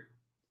McCaffrey.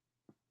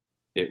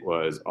 It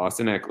was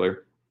Austin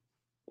Eckler.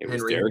 It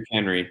was Derrick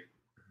Henry,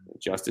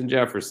 Justin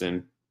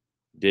Jefferson,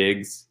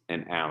 Diggs,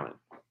 and Allen.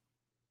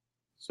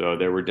 So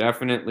there were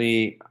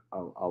definitely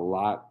a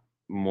lot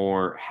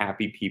more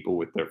happy people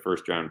with their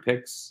first round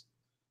picks.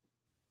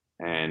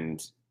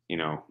 And,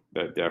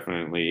 that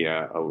definitely.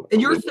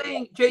 And you're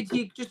saying,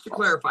 JT, just to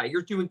clarify,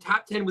 you're doing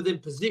top 10 within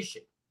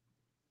position.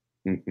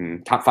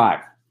 Mm-hmm. Top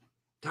 5.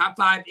 Top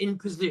 5 in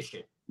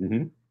position.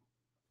 Mm-hmm.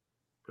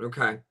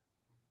 Okay.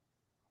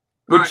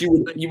 Which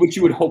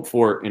you would hope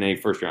for in a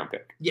first round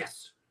pick.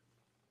 Yes.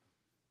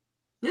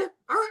 Yeah.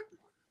 All right.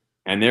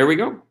 And there we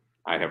go.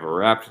 I have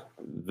wrapped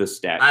the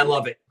stat. I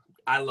love it.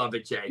 I love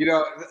it, Jay.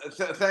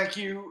 Thank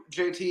you,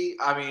 JT.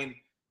 I mean,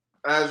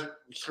 as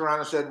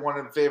Serrano said, one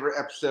of the favorite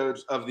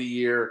episodes of the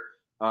year.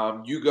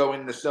 You go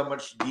into so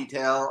much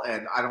detail,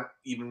 and I don't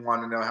even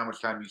want to know how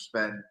much time you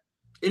spend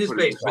in his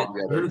basement.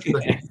 In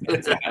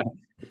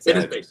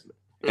his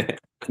basement.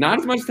 Not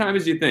as much time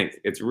as you think.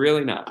 It's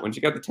really not. Once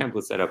you got the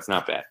template set up, it's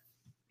not bad.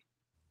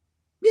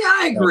 Yeah,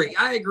 I agree.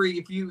 I agree.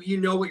 If you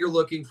know what you're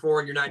looking for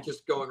and you're not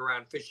just going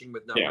around fishing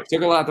with numbers. Yeah, it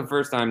took a lot the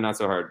first time, not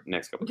so hard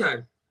next couple.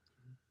 Okay.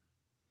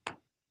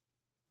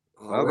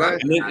 All right.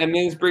 And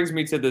this brings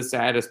me to the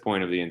saddest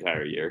point of the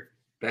entire year.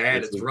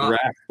 Bad. It's rough.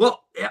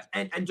 Well, yeah,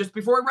 and just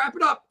before we wrap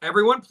it up,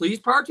 everyone, please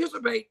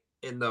participate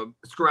in the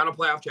Scarano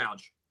Playoff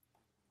Challenge.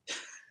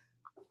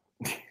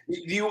 Do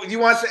you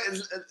want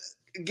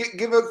to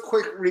give a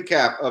quick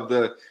recap of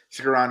the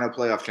Scarano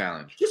Playoff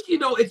Challenge? Just,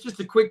 it's just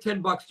a quick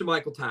 $10 to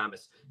Michael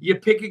Thomas. You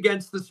pick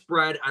against the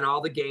spread on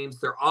all the games.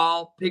 They're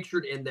all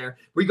pictured in there.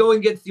 We go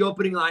against the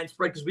opening line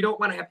spread because we don't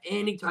want to have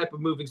any type of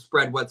moving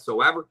spread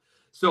whatsoever.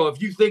 So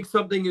if you think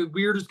something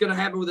weird is going to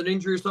happen with an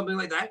injury or something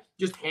like that,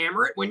 just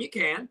hammer it when you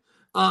can.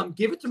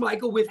 Give it to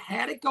Michael. We've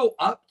had it go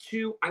up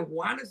to, I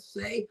want to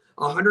say,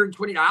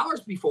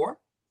 $120 before.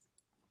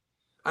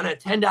 On a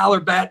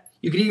 $10 bet,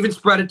 you can even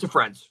spread it to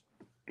friends.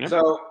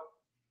 So,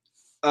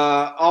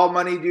 all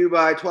money due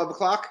by 12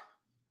 o'clock?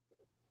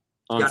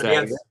 On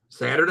Saturday.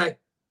 Saturday.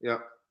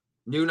 Yep.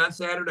 Noon on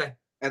Saturday.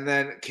 And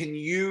then can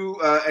you,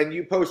 and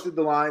you posted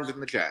the lines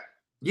in the chat?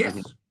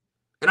 Yes.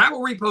 And I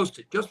will repost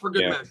it just for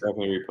good measure.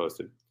 Definitely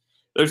repost it.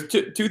 There's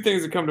two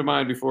things that come to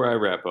mind before I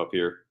wrap up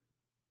here.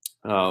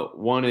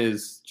 One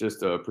is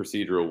just a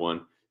procedural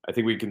one. I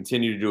think we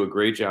continue to do a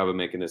great job of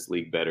making this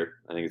league better.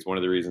 I think it's one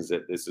of the reasons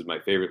that this is my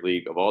favorite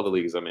league of all the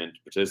leagues I'm in to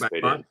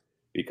participate in,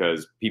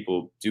 because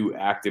people do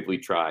actively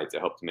try to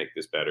help to make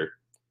this better.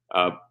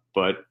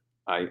 But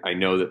I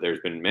know that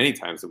there's been many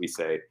times that we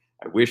say,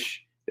 I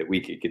wish that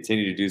we could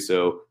continue to do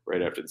so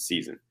right after the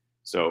season.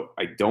 So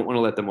I don't want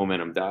to let the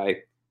momentum die.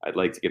 I'd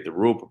like to get the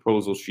rule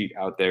proposal sheet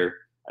out there.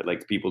 I'd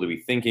like people to be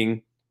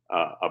thinking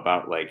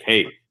about like,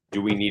 hey,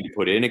 do we need to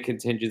put in a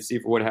contingency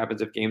for what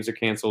happens if games are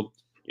canceled?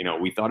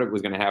 We thought it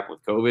was going to happen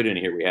with COVID, and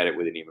here we had it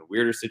with an even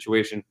weirder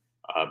situation.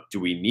 Do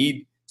we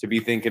need to be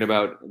thinking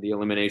about the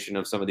elimination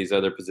of some of these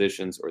other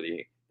positions, or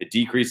the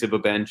decrease of a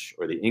bench,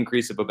 or the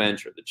increase of a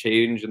bench, or the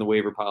change in the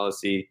waiver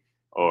policy,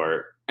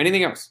 or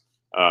anything else?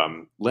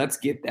 Let's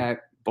get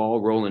that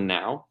ball rolling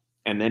now.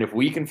 And then if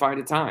we can find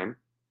a time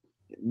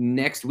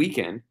next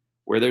weekend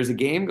where there's a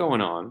game going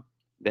on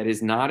that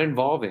is not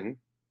involving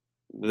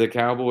the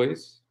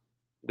Cowboys,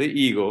 the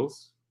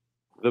Eagles,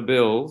 the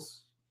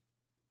Bills,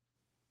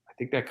 I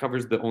think that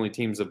covers the only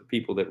teams of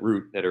people that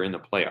root that are in the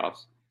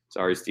playoffs.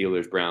 Sorry,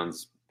 Steelers,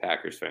 Browns,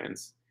 Packers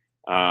fans.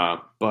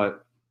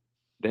 But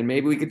then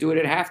maybe we could do it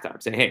at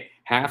halftime. Say, hey,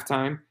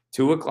 halftime,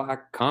 2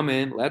 o'clock, come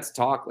in, let's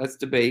talk, let's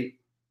debate.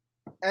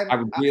 And I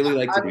would really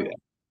like to do that.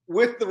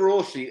 With the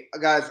rule sheet,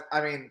 guys,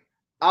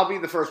 I'll be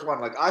the first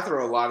one. Like, I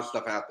throw a lot of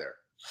stuff out there.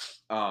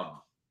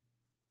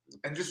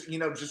 And just,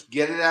 just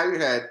get it out of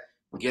your head,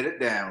 get it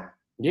down.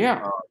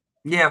 Yeah.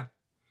 Yeah.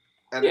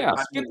 And yeah.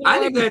 I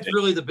think that's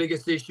really the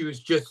biggest issue is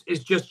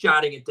just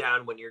jotting it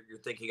down when you're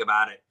thinking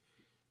about it.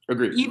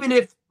 Agreed. Even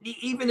if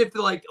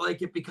like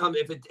it becomes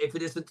if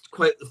it isn't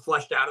quite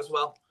fleshed out as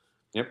well.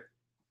 Yep.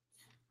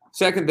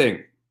 Second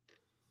thing,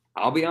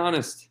 I'll be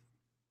honest,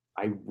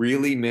 I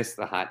really miss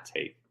the hot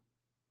take.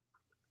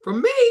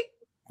 From me,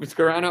 with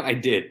Scarano, I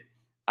did.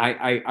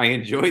 I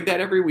enjoyed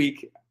that every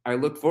week. I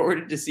look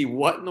forward to see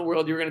what in the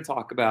world you're going to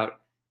talk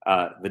about.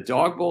 The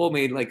Dog Bowl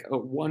made like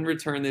one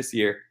return this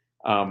year,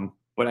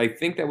 but I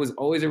think that was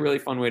always a really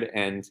fun way to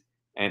end,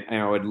 and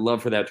I would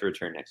love for that to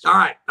return next year. All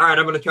right. I'm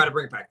going to try to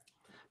bring it back.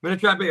 I'm going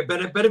to try to bring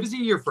it. Been a busy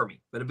year for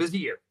me. Been a busy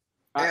year.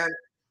 And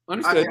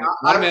understood.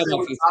 I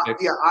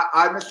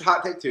missed the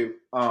hot take too.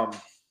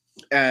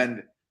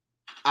 And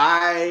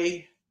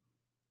I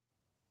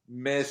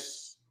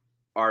miss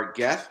our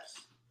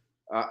guests.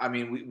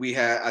 We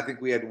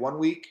had 1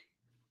 week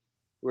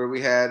where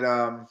we had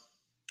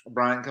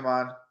Brian come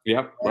on.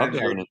 Yep, loved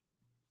having it.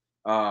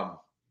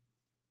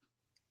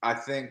 I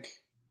think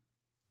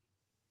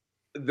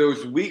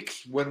those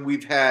weeks when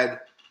we've had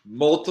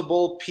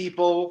multiple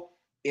people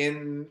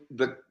in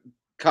the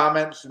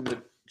comments and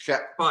the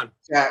chat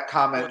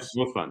comments, it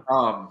was fun.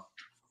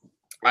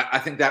 I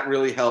think that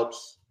really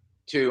helps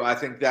too. I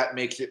think that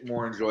makes it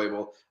more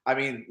enjoyable.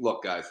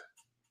 Look, guys,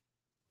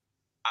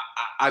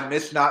 I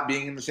miss not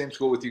being in the same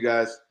school with you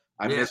guys.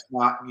 I miss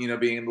not,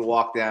 being able to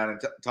walk down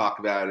and talk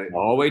about it.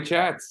 Hallway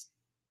chats.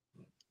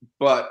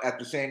 But at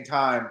the same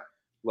time,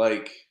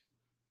 like,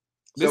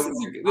 I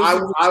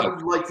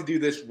would like to do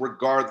this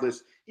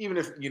regardless, even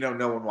if,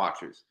 no one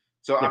watches.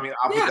 So, I'll put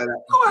that out.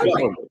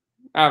 Oh,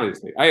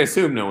 obviously. I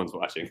assume no one's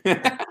watching.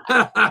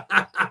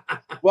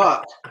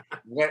 But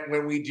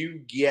when we do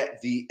get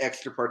the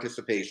extra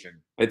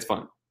participation, it's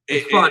fun.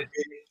 It's fun.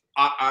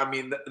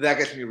 That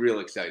gets me real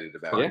excited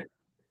about it.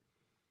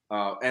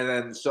 And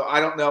then, so I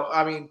don't know.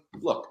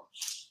 Look,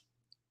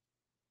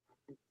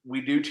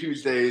 we do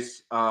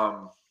Tuesdays.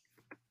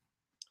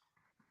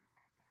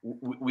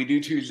 we do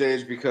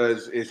Tuesdays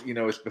because it's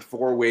it's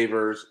before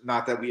waivers.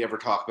 Not that we ever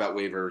talk about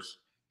waivers,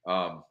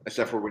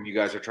 except for when you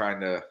guys are trying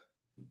to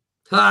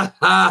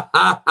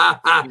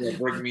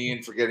bring me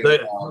in for getting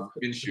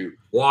Minshew.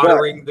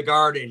 Watering the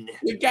garden.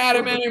 You got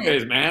him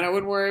anyways, man. I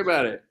wouldn't worry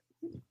about it.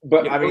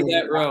 But You I mean,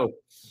 that row.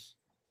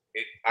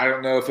 I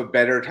don't know if a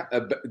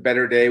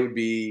better day would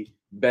be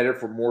better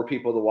for more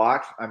people to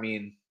watch. I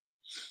mean,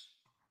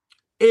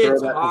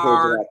 it's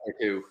hard.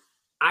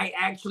 I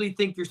actually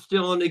think you're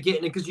still into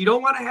getting it because you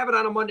don't want to have it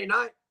on a Monday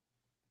night.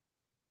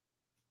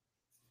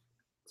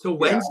 So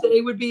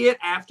Wednesday would be it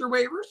after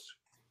waivers.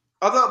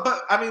 Although,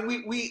 but I mean,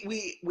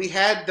 we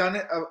had done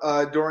it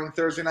during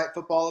Thursday Night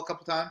Football a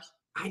couple times.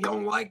 I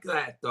don't like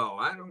that though.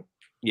 I don't.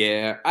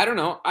 Yeah, I don't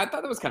know. I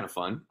thought that was kind of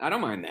fun. I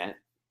don't mind that.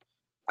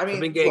 I mean,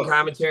 been game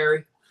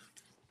commentary.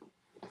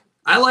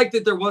 I like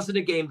that there wasn't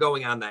a game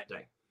going on that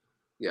day.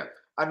 Yeah,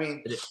 I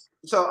mean,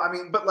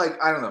 but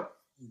like, I don't know,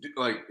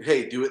 like,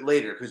 hey, do it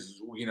later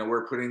because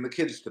we're putting the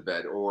kids to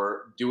bed,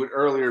 or do it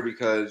earlier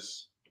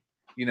because,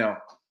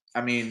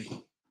 I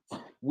mean,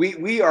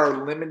 we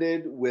are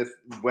limited with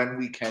when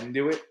we can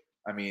do it.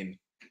 I mean,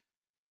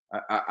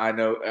 I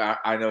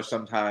know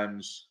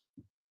sometimes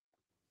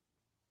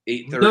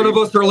 8:30. None of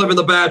us are living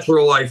the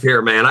bachelor life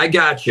here, man. I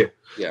got you.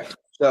 Yeah.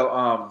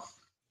 So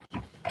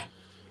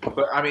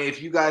but I mean,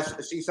 if you guys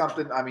see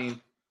something, I mean,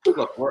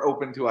 look, we're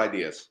open to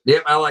ideas.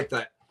 Yep, I like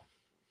that.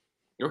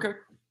 Okay,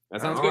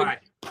 that sounds good. Right.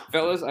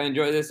 Fellas, I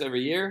enjoy this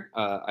every year.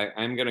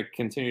 I'm going to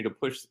continue to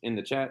push in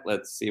the chat.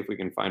 Let's see if we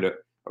can find a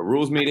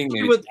rules meeting.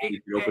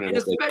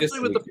 Especially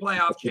with the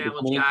playoff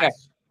challenge,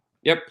 guys.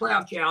 Yep.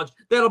 Playoff challenge.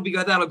 That'll be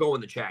good. That'll go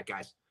in the chat,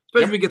 guys.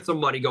 Especially if we get some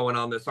money going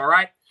on this. All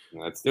right?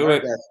 Let's do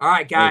it. All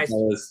right, guys.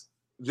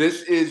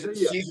 This is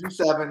season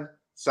 7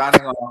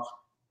 signing off.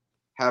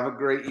 Have a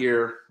great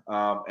year.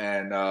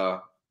 And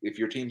if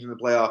your team's in the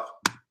playoff,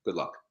 good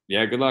luck.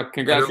 Yeah, good luck.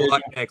 Congratulations. Good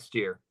luck next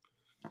year.